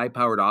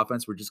powered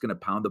offense. We're just going to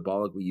pound the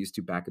ball like we used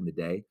to back in the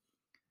day.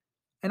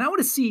 And I want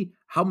to see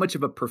how much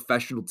of a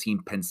professional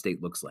team Penn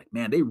State looks like.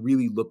 Man, they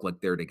really look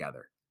like they're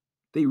together.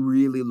 They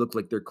really look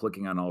like they're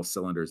clicking on all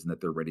cylinders and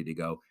that they're ready to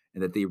go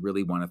and that they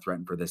really want to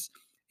threaten for this.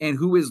 And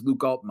who is Luke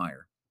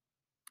Altmaier?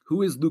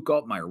 Who is Luke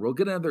Altmaier? We'll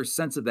get another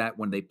sense of that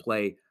when they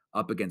play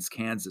up against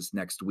Kansas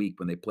next week,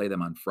 when they play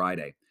them on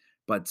Friday.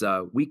 But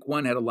week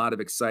one had a lot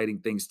of exciting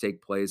things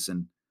take place.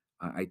 And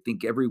I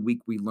think every week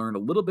we learn a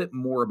little bit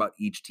more about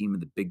each team in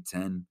the Big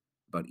Ten,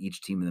 about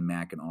each team in the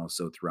MAC, and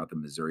also throughout the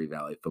Missouri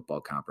Valley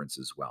Football Conference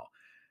as well.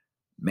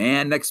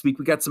 Man, next week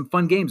we got some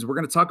fun games. We're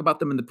going to talk about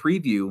them in the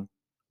preview.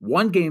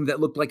 One game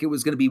that looked like it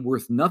was going to be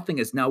worth nothing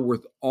is now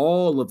worth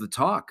all of the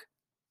talk.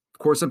 Of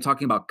course, I'm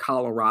talking about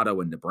Colorado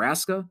and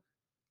Nebraska.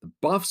 The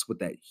Buffs with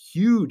that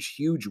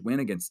huge win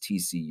against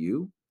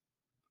TCU.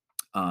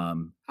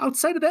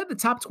 Outside of that, the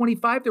top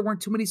 25, there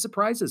weren't too many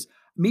surprises.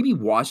 Maybe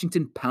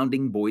Washington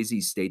pounding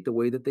Boise State the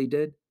way that they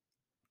did,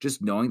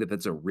 just knowing that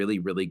that's a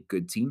really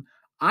good team.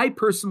 I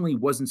personally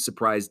wasn't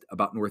surprised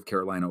about North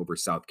Carolina over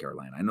South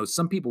Carolina. I know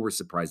some people were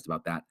surprised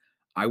about that.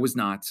 I was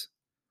not.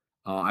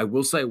 I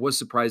will say I was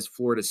surprised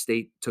Florida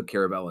State took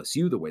care of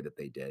LSU the way that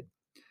they did.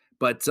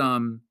 But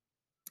an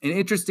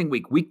interesting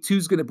week. Week 2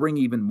 is going to bring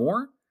even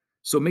more.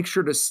 So make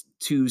sure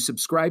to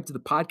subscribe to the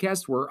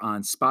podcast. We're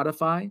on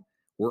Spotify.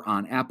 We're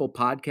on Apple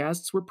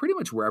Podcasts. We're pretty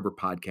much wherever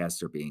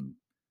podcasts are being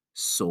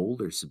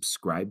sold or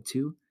subscribed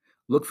to.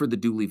 Look for the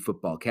Dooley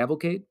Football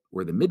Cavalcade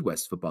or the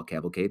Midwest Football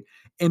Cavalcade.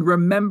 And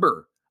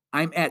remember,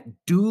 I'm at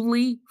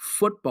Dooley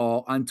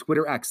Football on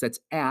Twitter X. That's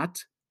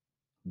at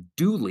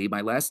Dooley,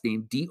 my last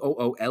name,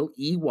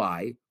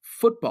 Dooley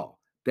Football.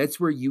 That's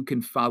where you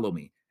can follow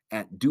me,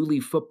 at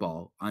Dooley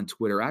Football on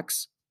Twitter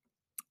X.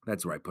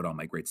 That's where I put all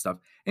my great stuff.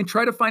 And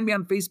try to find me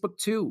on Facebook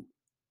too.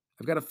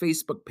 I've got a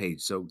Facebook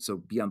page, so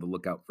be on the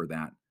lookout for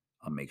that.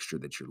 I'll make sure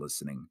that you're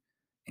listening,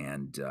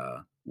 and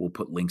we'll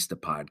put links to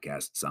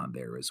podcasts on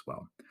there as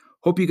well.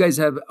 Hope you guys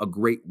have a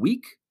great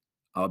week.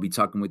 I'll be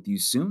talking with you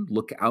soon.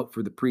 Look out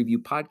for the preview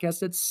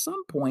podcast at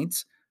some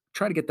point.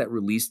 Try to get that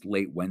released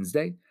late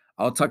Wednesday.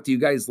 I'll talk to you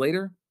guys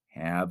later.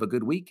 Have a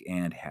good week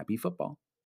and happy football.